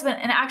 yeah, that has been,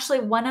 and actually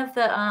one of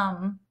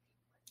the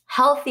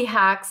healthy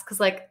hacks,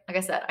 because like I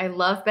said, I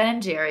love Ben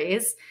and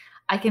Jerry's.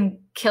 I can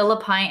kill a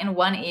pint in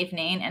one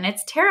evening, and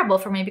it's terrible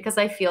for me because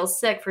I feel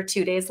sick for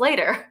 2 days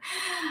later.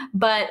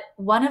 But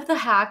one of the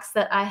hacks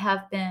that I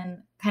have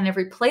been kind of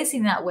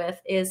replacing that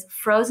with is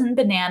frozen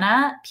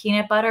banana,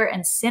 peanut butter,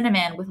 and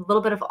cinnamon with a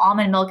little bit of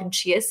almond milk and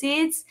chia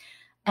seeds.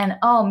 And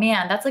oh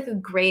man, that's like a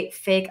great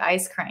fake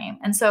ice cream.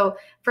 And so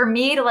for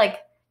me to like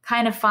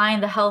kind of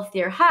find the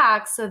healthier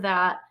hacks, so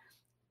that,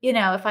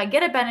 if I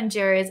get a Ben and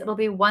Jerry's, it'll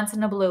be once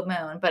in a blue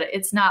moon, but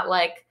it's not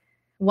like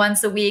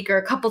once a week or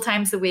a couple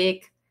times a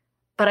week.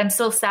 But I'm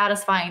still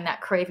satisfying that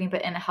craving,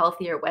 but in a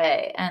healthier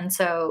way. And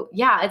so,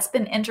 yeah, it's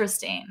been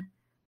interesting.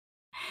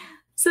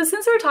 So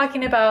since we're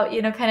talking about,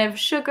 kind of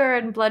sugar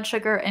and blood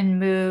sugar and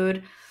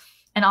mood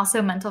and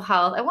also mental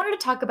health, I wanted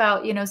to talk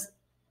about,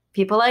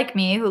 people like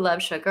me who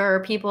love sugar,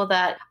 or people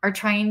that are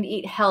trying to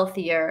eat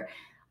healthier.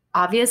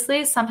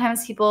 Obviously,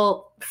 sometimes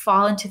people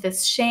fall into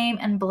this shame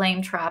and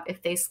blame trap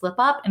if they slip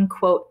up and,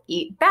 quote,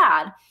 eat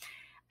bad.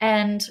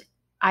 And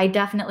I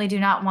definitely do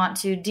not want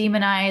to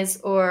demonize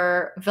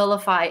or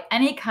vilify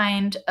any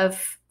kind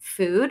of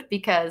food,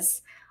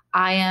 because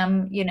I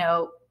am,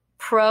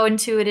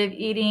 pro-intuitive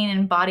eating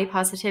and body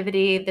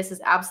positivity. This is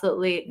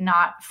absolutely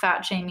not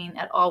fat shaming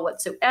at all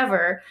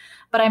whatsoever.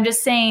 But I'm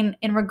just saying,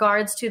 in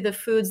regards to the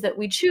foods that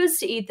we choose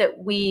to eat, that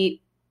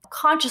we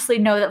consciously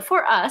know that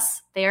for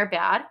us, they are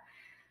bad,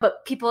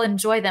 but people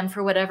enjoy them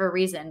for whatever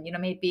reason.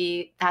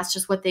 Maybe that's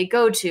just what they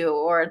go to,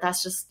 or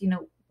that's just,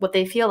 what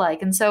they feel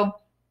like. And so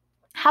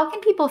how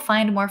can people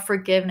find more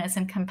forgiveness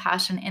and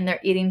compassion in their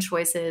eating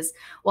choices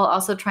while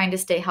also trying to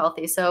stay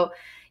healthy? So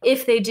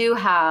if they do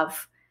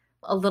have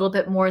a little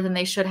bit more than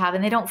they should have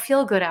and they don't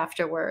feel good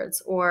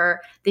afterwards,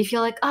 or they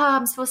feel like, oh,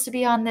 I'm supposed to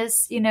be on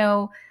this,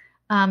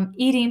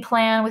 eating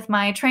plan with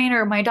my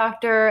trainer or my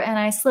doctor, and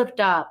I slipped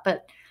up,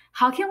 but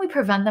how can we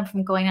prevent them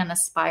from going on a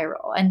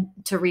spiral and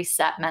to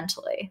reset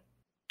mentally?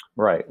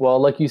 Right.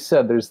 Well, like you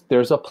said,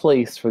 there's a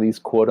place for these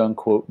quote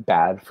unquote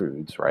bad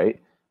foods,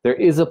 right? There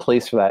is a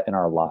place for that in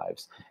our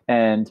lives.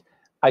 And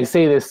I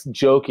say this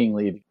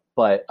jokingly,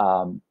 but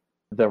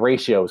the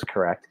ratio is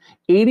correct.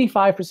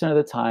 85% of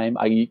the time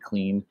I eat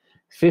clean,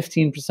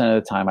 15%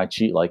 of the time I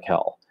cheat like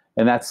hell.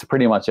 And that's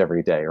pretty much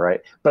every day,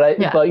 right?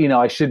 Yeah. But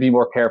I should be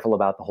more careful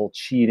about the whole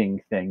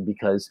cheating thing,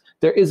 because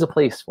there is a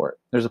place for it.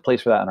 There's a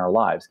place for that in our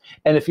lives.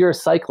 And if you're a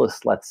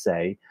cyclist, let's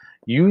say,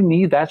 you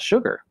need that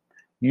sugar.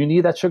 You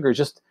need that sugar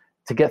just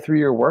to get through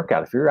your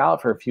workout. If you're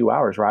out for a few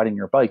hours riding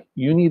your bike,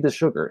 you need the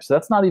sugar. So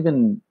that's not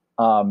even,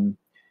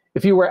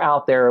 if you were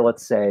out there,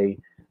 let's say,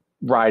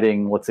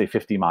 riding, let's say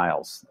 50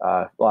 miles,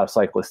 a lot of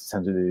cyclists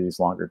tend to do these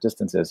longer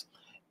distances,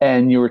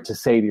 and you were to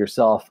say to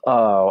yourself,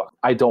 oh,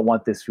 I don't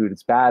want this food,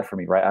 it's bad for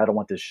me, right? I don't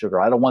want this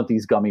sugar, I don't want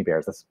these gummy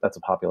bears. That's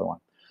a popular one.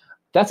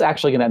 That's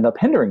actually going to end up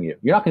hindering you.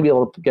 You're not going to be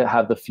able to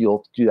have the fuel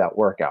to do that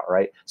workout,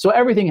 right? So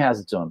everything has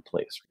its own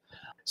place.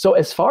 So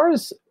as far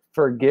as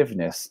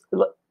forgiveness,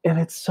 and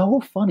it's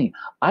so funny,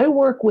 I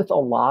work with a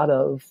lot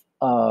of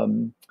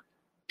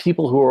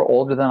people who are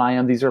older than I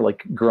am. These are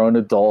like grown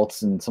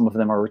adults, and some of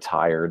them are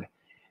retired,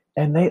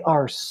 and they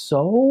are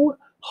so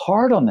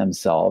hard on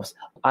themselves.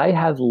 I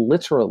have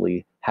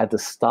literally had to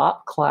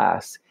stop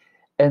class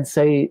and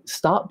say,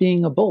 stop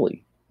being a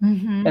bully.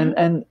 Mm-hmm.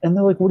 And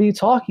they're like, what are you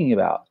talking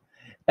about?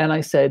 And I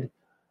said,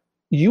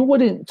 you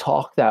wouldn't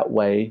talk that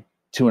way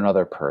to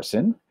another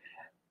person,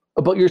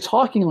 but you're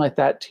talking like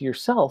that to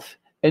yourself,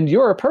 and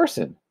you're a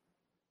person.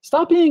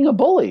 Stop being a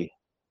bully,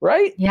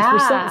 right? Yeah.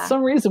 For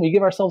some reason, we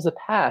give ourselves a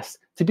pass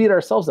to beat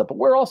ourselves up, but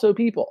we're also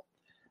people.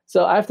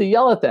 So I have to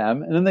yell at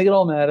them, and then they get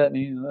all mad at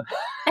me.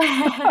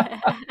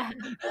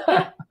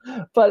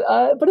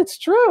 But it's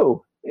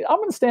true. I'm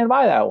going to stand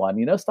by that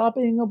one. Stop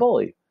being a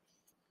bully.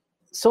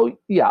 So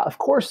yeah, of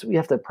course we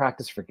have to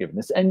practice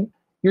forgiveness, and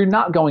you're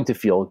not going to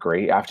feel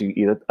great after you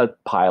eat a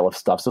pile of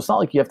stuff. So it's not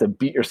like you have to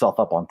beat yourself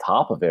up on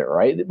top of it,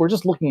 right? We're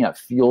just looking at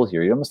fuel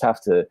here. You almost have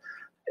to,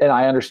 and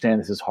I understand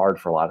this is hard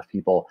for a lot of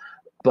people,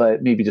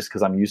 but maybe just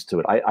because I'm used to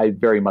it, I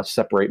very much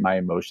separate my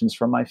emotions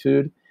from my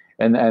food.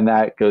 And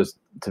that goes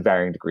to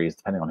varying degrees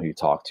depending on who you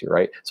talk to,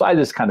 right? So I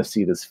just kind of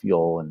see it as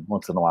fuel, and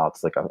once in a while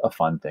it's like a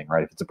fun thing,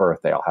 right? If it's a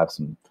birthday, I'll have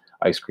some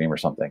ice cream or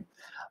something.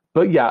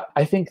 But yeah,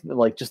 I think that,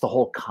 like, just the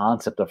whole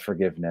concept of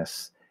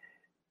forgiveness,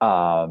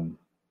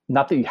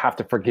 not that you have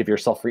to forgive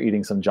yourself for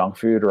eating some junk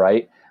food,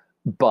 right?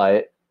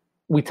 But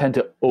we tend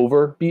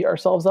to beat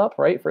ourselves up,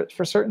 right,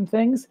 for certain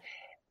things.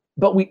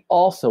 But we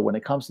also, when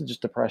it comes to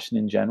just depression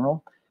in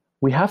general,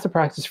 we have to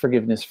practice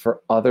forgiveness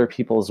for other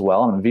people as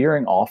well. And I'm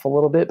veering off a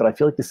little bit, but I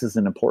feel like this is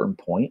an important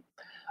point.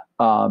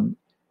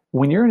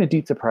 When you're in a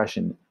deep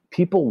depression,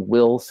 people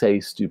will say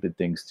stupid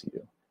things to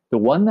you. The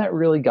one that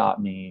really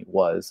got me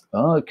was,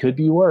 oh, it could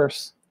be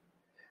worse.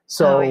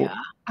 So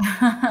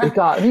it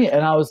got me.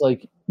 And I was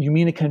like, you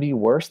mean it can be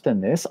worse than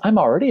this? I'm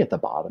already at the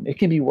bottom. It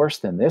can be worse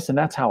than this. And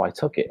that's how I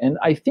took it. And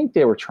I think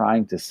they were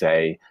trying to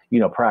say,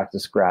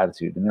 practice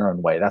gratitude in their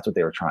own way. That's what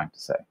they were trying to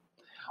say.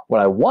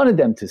 What I wanted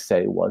them to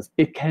say was,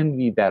 it can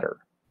be better,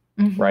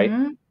 right?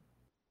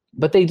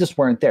 But they just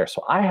weren't there.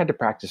 So I had to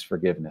practice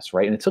forgiveness,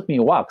 right? And it took me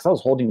a while because I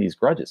was holding these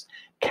grudges,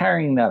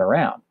 carrying that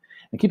around.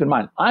 And keep in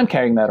mind, I'm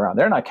carrying that around.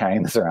 They're not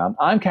carrying this around.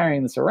 I'm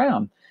carrying this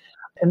around.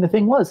 And the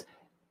thing was,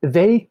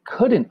 they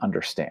couldn't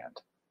understand.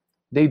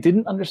 They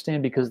didn't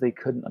understand because they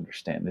couldn't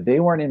understand.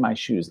 They weren't in my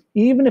shoes.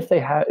 Even if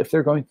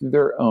they're going through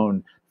their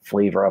own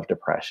flavor of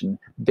depression,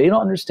 they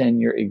don't understand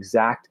your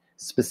exact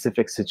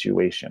specific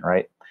situation,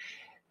 right?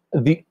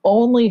 The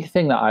only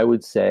thing that I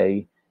would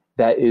say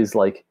that is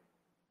like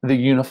the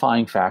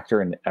unifying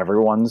factor in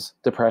everyone's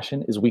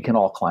depression is we can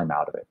all climb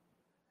out of it.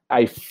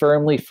 I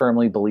firmly,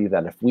 firmly believe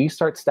that if we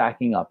start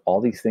stacking up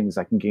all these things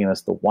that can gain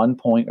us the 1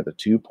 point or the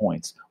 2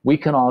 points, we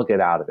can all get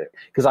out of it.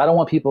 Because I don't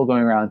want people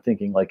going around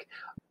thinking like,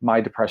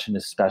 my depression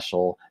is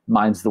special,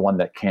 mine's the one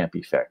that can't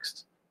be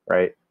fixed,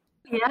 right?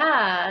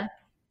 Yeah.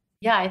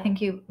 Yeah, I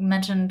think you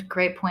mentioned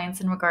great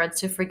points in regards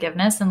to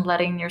forgiveness and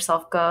letting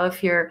yourself go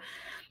if you're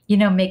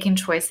making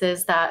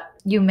choices that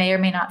you may or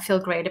may not feel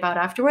great about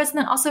afterwards. And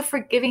then also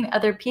forgiving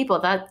other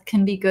people. That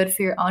can be good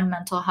for your own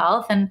mental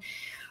health, and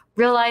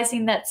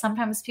realizing that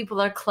sometimes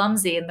people are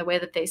clumsy in the way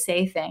that they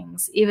say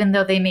things, even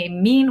though they may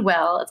mean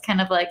well. It's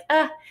kind of like,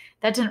 that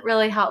didn't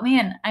really help me.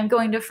 And I'm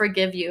going to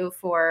forgive you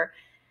for,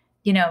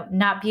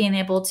 not being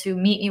able to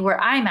meet me where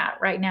I'm at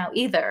right now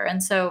either.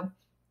 And so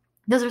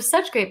those are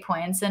such great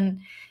points. And,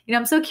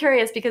 I'm so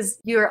curious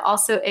because you're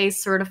also a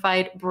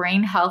certified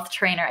brain health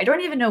trainer. I don't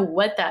even know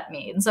what that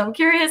means. So I'm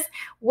curious,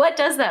 what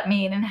does that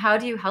mean and how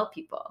do you help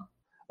people?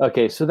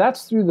 Okay, so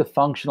that's through the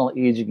Functional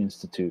Aging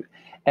Institute.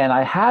 And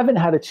I haven't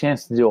had a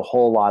chance to do a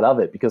whole lot of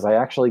it because I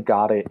actually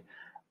got it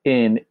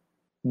in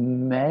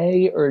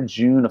May or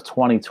June of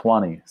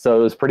 2020. So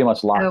it was pretty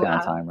much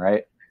lockdown time,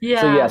 right?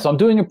 Yeah. So yeah, so I'm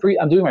doing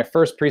my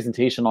first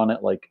presentation on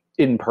it like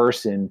in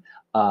person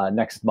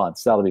next month.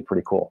 So that'll be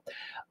pretty cool.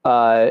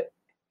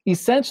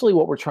 Essentially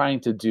what we're trying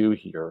to do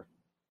here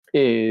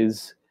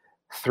is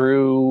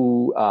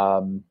through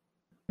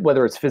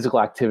whether it's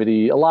physical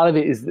activity, a lot of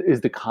it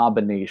is the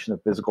combination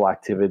of physical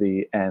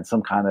activity and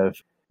some kind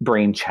of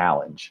brain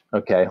challenge.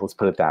 Okay, let's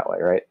put it that way,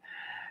 right?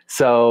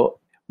 So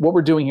what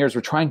we're doing here is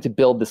we're trying to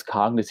build this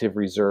cognitive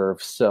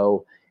reserve.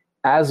 So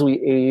as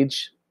we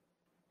age,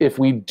 if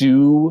we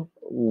do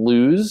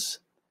lose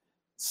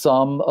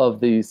some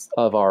of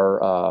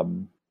our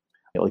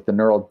like the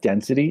neural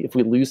density, if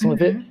we lose some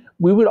of it,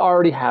 we would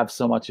already have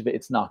so much of it,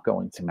 it's not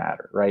going to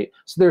matter, right?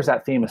 So there's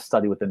that famous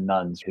study with the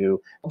nuns who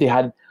they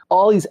had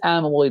all these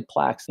amyloid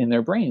plaques in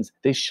their brains.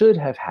 They should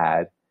have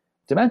had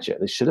dementia.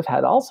 They should have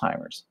had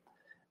Alzheimer's,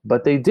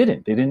 but they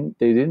didn't. They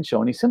didn't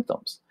show any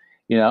symptoms,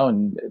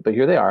 but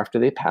here they are after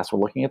they pass. We're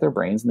looking at their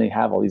brains and they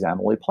have all these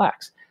amyloid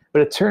plaques.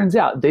 But it turns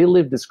out they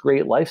live this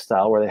great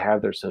lifestyle where they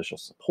have their social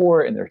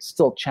support and they're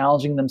still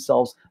challenging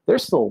themselves. They're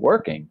still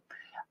working.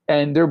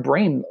 And their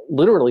brain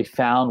literally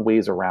found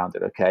ways around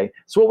it, okay?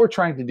 So what we're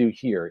trying to do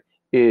here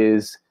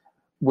is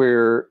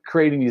we're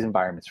creating these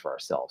environments for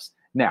ourselves.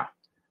 Now,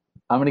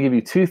 I'm going to give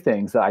you two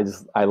things that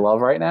I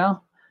love right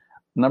now.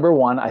 Number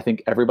one, I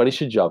think everybody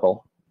should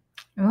juggle.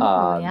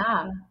 Oh,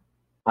 yeah.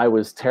 I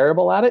was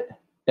terrible at it,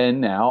 and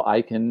now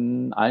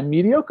I'm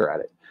mediocre at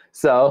it.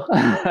 So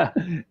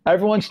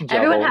everyone should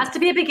juggle. Everyone has to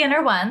be a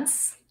beginner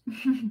once.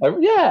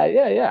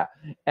 Yeah.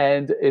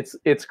 And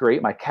it's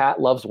great. My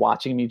cat loves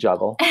watching me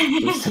juggle.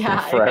 Yeah,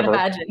 forever. I can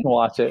imagine.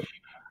 Watch it.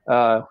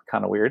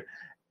 Kind of weird.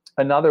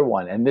 Another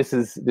one, and this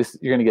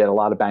you're going to get a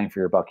lot of bang for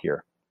your buck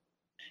here.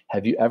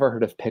 Have you ever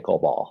heard of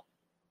pickleball?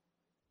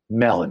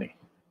 Melanie.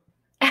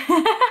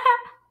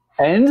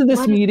 End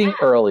this meeting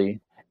early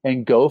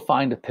and go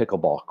find a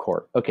pickleball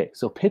court. Okay,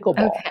 so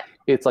pickleball,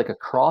 it's like a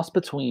cross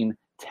between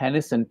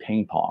tennis and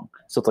ping pong.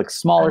 So it's like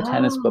smaller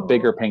tennis, but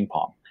bigger ping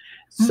pong.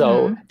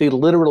 So they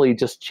literally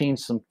just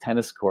changed some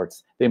tennis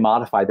courts. They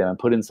modified them and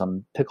put in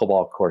some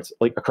pickleball courts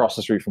like across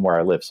the street from where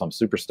I live. So I'm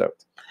super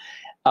stoked.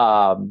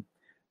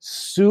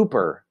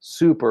 Super,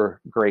 super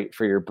great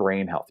for your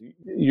brain health.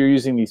 You're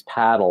using these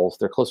paddles.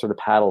 They're closer to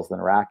paddles than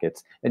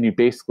rackets. And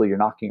you're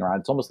knocking around.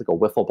 It's almost like a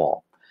wiffle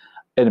ball.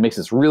 And it makes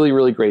this really,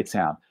 really great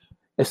sound.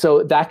 And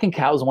so that can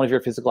count as one of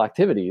your physical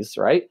activities,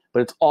 right?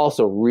 But it's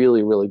also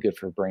really, really good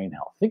for brain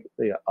health. I think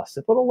the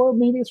occipital lobe,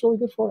 maybe it's really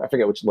good for. I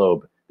forget which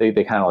lobe. They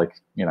kind of like,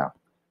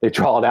 they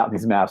draw it out in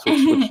these maps,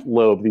 which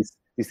lobe these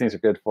things are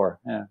good for.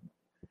 Yeah.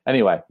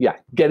 Anyway,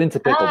 get into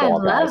pickleball, guys. I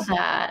love guys.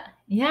 that.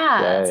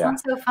 Yeah, it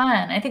sounds so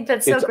fun. I think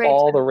that's so great.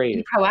 All the rave.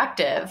 Be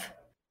proactive.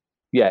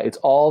 Yeah, it's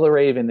all the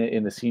rave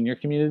in the senior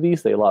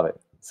communities. They love it.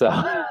 So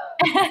I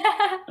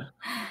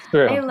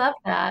love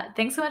that.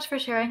 Thanks so much for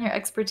sharing your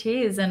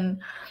expertise. And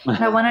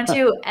I wanted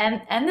to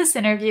end this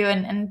interview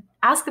and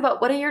ask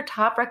about what are your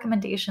top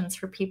recommendations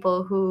for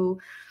people who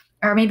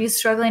are maybe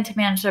struggling to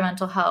manage their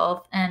mental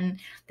health and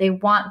they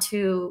want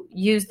to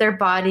use their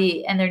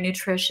body and their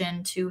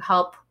nutrition to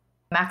help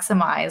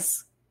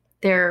maximize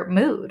their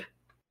mood.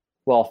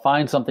 Well,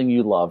 find something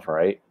you love,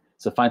 right?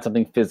 So find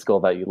something physical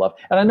that you love.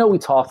 And I know we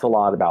talked a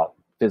lot about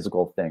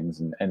physical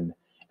things and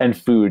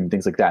food and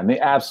things like that. And they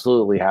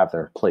absolutely have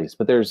their place,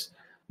 but there's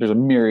a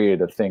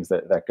myriad of things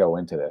that go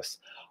into this.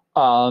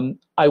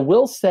 I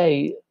will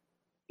say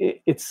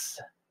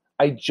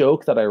I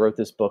joke that I wrote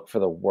this book for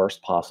the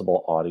worst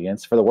possible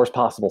audience, for the worst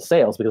possible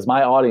sales, because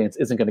my audience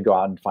isn't going to go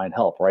out and find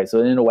help, right? So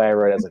in a way, I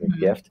wrote it as like a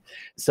gift.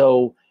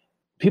 So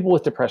people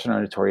with depression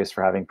are notorious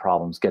for having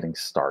problems getting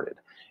started.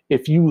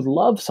 If you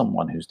love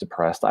someone who's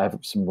depressed, I have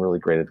some really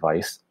great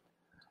advice.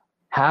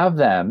 Have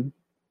them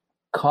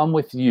come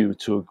with you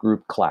to a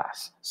group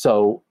class.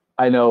 So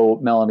I know,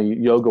 Melanie,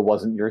 yoga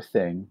wasn't your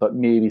thing, but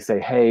maybe say,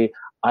 hey,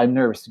 I'm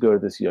nervous to go to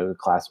this yoga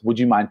class. Would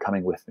you mind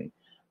coming with me?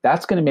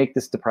 That's going to make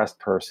this depressed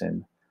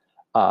person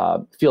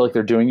feel like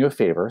they're doing you a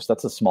favor. So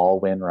that's a small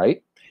win,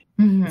 right?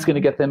 It's going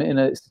to get them in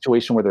a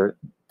situation where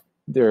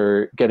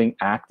they're getting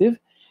active.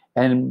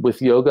 And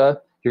with yoga,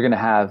 you're going to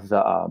have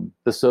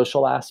the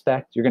social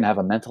aspect. You're going to have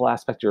a mental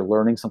aspect. You're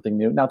learning something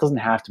new. Now, it doesn't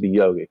have to be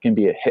yoga. It can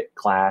be a HIIT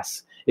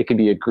class. It can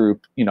be a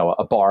group,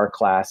 a bar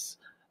class,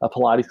 a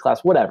Pilates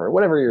class,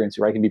 whatever you're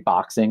into, right? It can be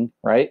boxing,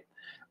 right?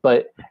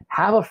 But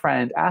ask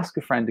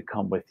a friend to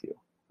come with you,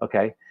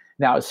 okay?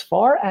 Now, as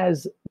far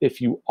as if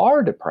you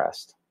are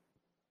depressed,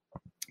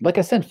 like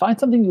I said, find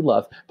something you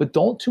love, but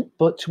don't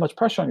put too much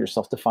pressure on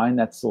yourself to find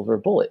that silver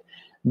bullet.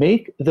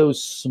 Make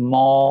those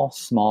small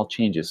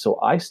changes. So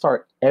I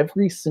start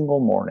every single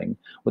morning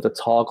with a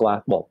tall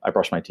glass. Well, I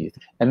brush my teeth,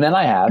 and then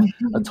I have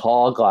a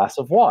tall glass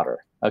of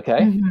water.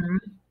 Okay.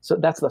 So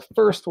that's the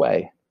first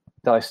way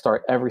that I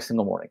start every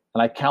single morning.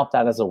 And I count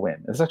that as a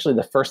win. It's actually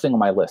the first thing on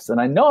my list.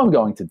 And I know I'm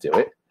going to do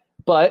it,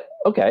 but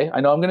okay, I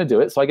know I'm going to do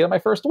it. So I get my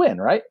first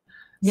win, right?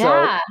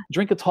 Yeah. So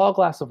drink a tall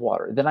glass of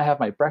water. Then I have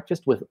my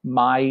breakfast with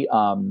my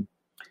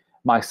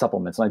my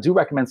supplements. And I do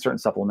recommend certain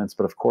supplements,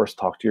 but of course,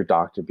 talk to your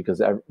doctor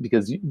because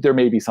there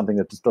may be something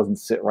that just doesn't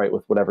sit right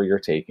with whatever you're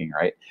taking,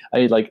 right? I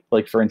mean,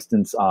 like for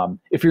instance,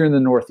 if you're in the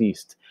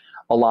Northeast,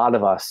 a lot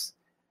of us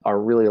are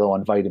really low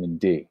on vitamin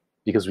D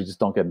because we just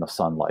don't get enough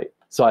sunlight.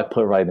 So I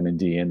put vitamin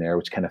D in there,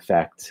 which can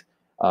affect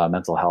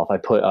mental health. I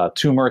put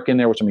turmeric in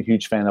there, which I'm a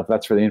huge fan of.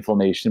 That's for the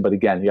inflammation. But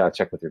again, you got to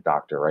check with your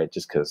doctor, right?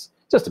 Just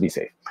to be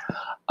safe.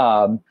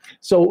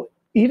 So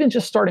even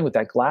just starting with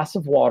that glass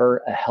of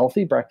water, a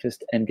healthy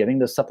breakfast, and getting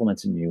those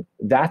supplements in you,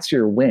 that's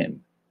your win.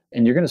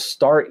 And you're going to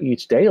start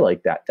each day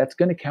like that. That's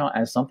going to count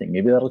as something.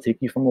 Maybe that'll take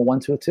you from a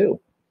 1 to a 2.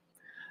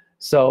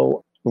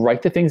 So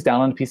write the things down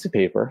on a piece of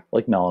paper,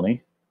 like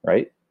Melanie,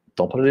 right?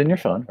 Don't put it in your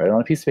phone. Write it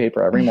on a piece of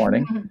paper every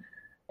morning.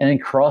 and then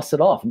cross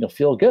it off and you'll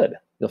feel good.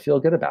 You'll feel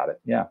good about it.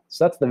 Yeah.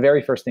 So that's the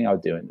very first thing I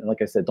would do. And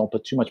like I said, don't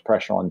put too much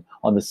pressure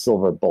on the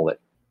silver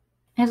bullet.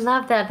 I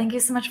love that. Thank you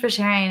so much for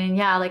sharing. And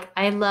yeah, like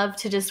I love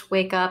to just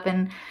wake up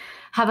and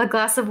have a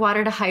glass of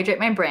water to hydrate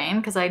my brain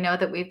because I know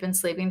that we've been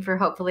sleeping for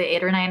hopefully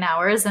 8 or 9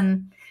 hours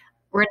and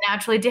we're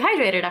naturally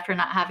dehydrated after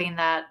not having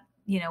that,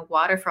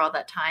 water for all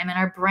that time. And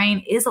our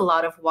brain is a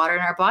lot of water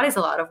and our body's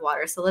a lot of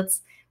water. So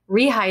let's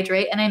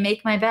rehydrate and I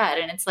make my bed.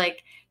 And it's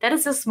like, that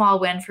is a small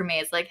win for me.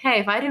 It's like, hey,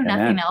 if I do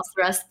nothing else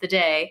the rest of the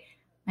day,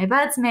 my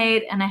bed's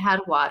made and I had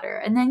water.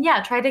 And then,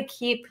 yeah, try to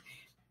keep,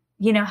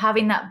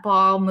 having that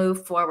ball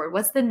move forward.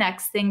 What's the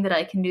next thing that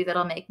I can do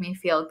that'll make me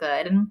feel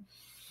good? And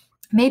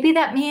maybe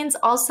that means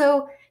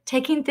also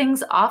taking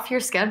things off your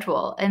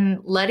schedule and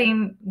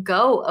letting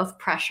go of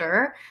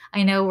pressure.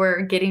 I know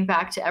we're getting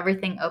back to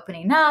everything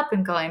opening up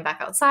and going back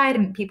outside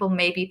and people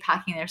may be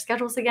packing their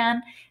schedules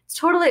again. It's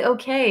totally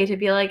okay to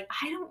be like,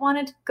 I don't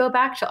want to go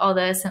back to all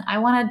this and I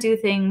want to do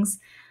things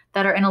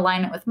that are in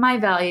alignment with my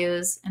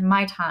values and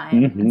my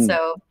time. Mm-hmm. And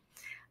so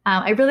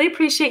I really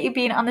appreciate you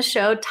being on the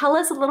show. Tell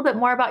us a little bit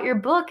more about your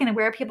book and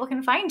where people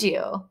can find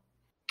you.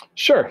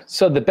 Sure.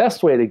 So the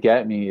best way to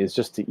get me is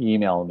just to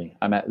email me.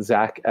 I'm at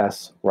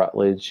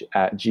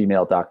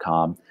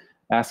zackrutledge@gmail.com.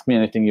 Ask me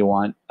anything you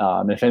want.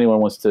 If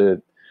anyone wants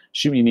to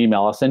shoot me an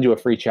email, I'll send you a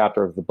free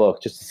chapter of the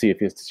book just to see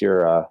if it's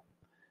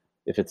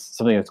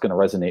something that's going to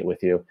resonate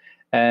with you.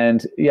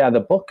 And yeah,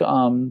 the book,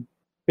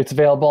 it's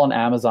available on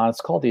Amazon.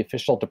 It's called The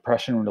Official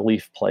Depression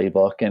Relief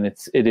Playbook. And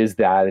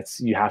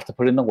you have to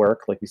put in the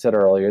work. Like we said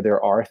earlier,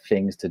 there are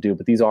things to do,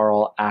 but these are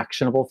all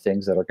actionable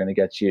things that are going to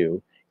get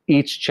you.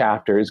 Each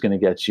chapter is going to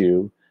get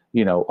you,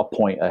 a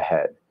point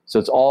ahead. So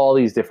it's all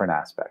these different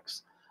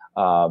aspects.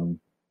 I'm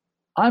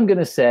going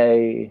to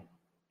say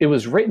it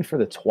was written for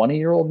the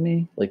 20-year-old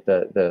me, like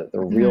the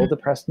real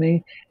depressed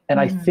me. And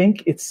I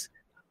think it's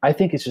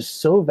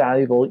just so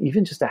valuable,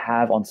 even just to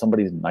have on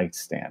somebody's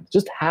nightstand,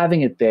 just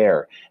having it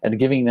there and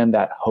giving them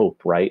that hope.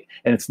 Right.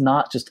 And it's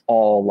not just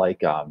all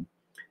like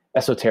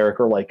esoteric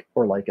or like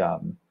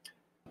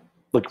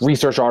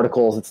research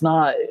articles. It's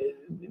not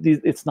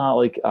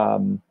like,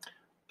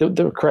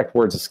 the correct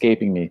word's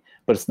escaping me,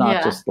 but it's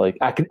not just like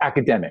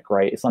academic,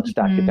 right? It's not just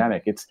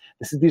academic.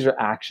 These are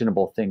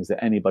actionable things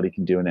that anybody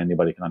can do and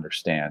anybody can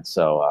understand.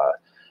 So,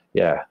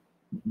 the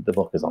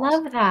book is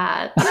awesome. Love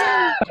that.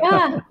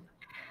 Yeah.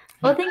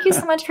 Well, thank you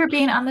so much for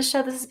being on the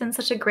show. This has been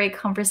such a great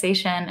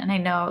conversation, and I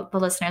know the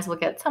listeners will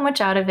get so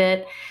much out of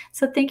it.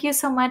 So thank you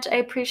so much. I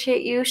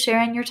appreciate you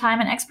sharing your time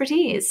and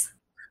expertise.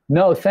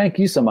 No, thank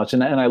you so much.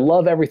 And I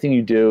love everything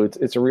you do.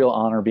 It's a real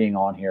honor being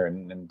on here,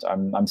 and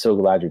I'm so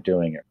glad you're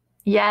doing it.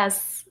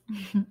 Yes.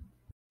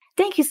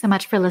 Thank you so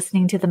much for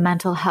listening to the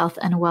Mental Health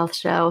and Wealth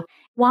Show.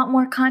 Want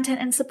more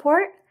content and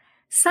support?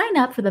 Sign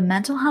up for the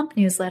Mental Hump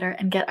newsletter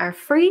and get our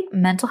free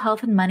mental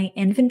health and money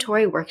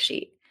inventory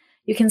worksheet.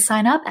 You can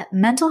sign up at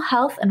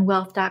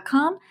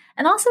mentalhealthandwealth.com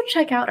and also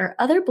check out our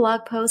other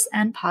blog posts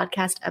and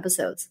podcast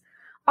episodes.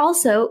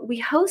 Also, we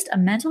host a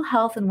Mental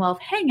Health and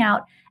Wealth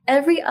Hangout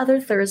every other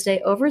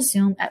Thursday over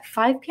Zoom at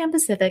 5 p.m.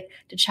 Pacific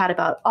to chat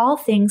about all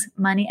things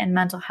money and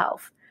mental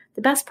health.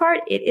 The best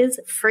part, it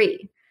is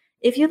free.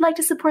 If you'd like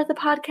to support the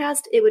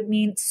podcast, it would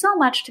mean so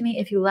much to me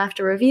if you left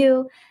a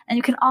review, and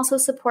you can also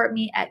support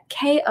me at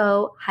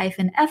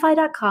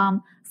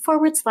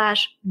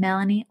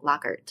ko-fi.com/Melanie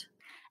Lockhart.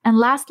 And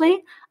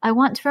lastly, I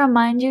want to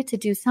remind you to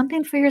do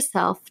something for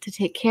yourself to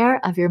take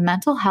care of your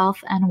mental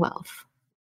health and wealth.